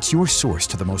paranormal, it's your source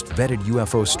to the most vetted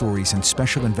UFO stories and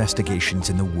special investigations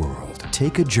in the world.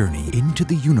 Take a journey into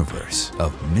the universe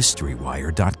of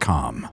MysteryWire.com.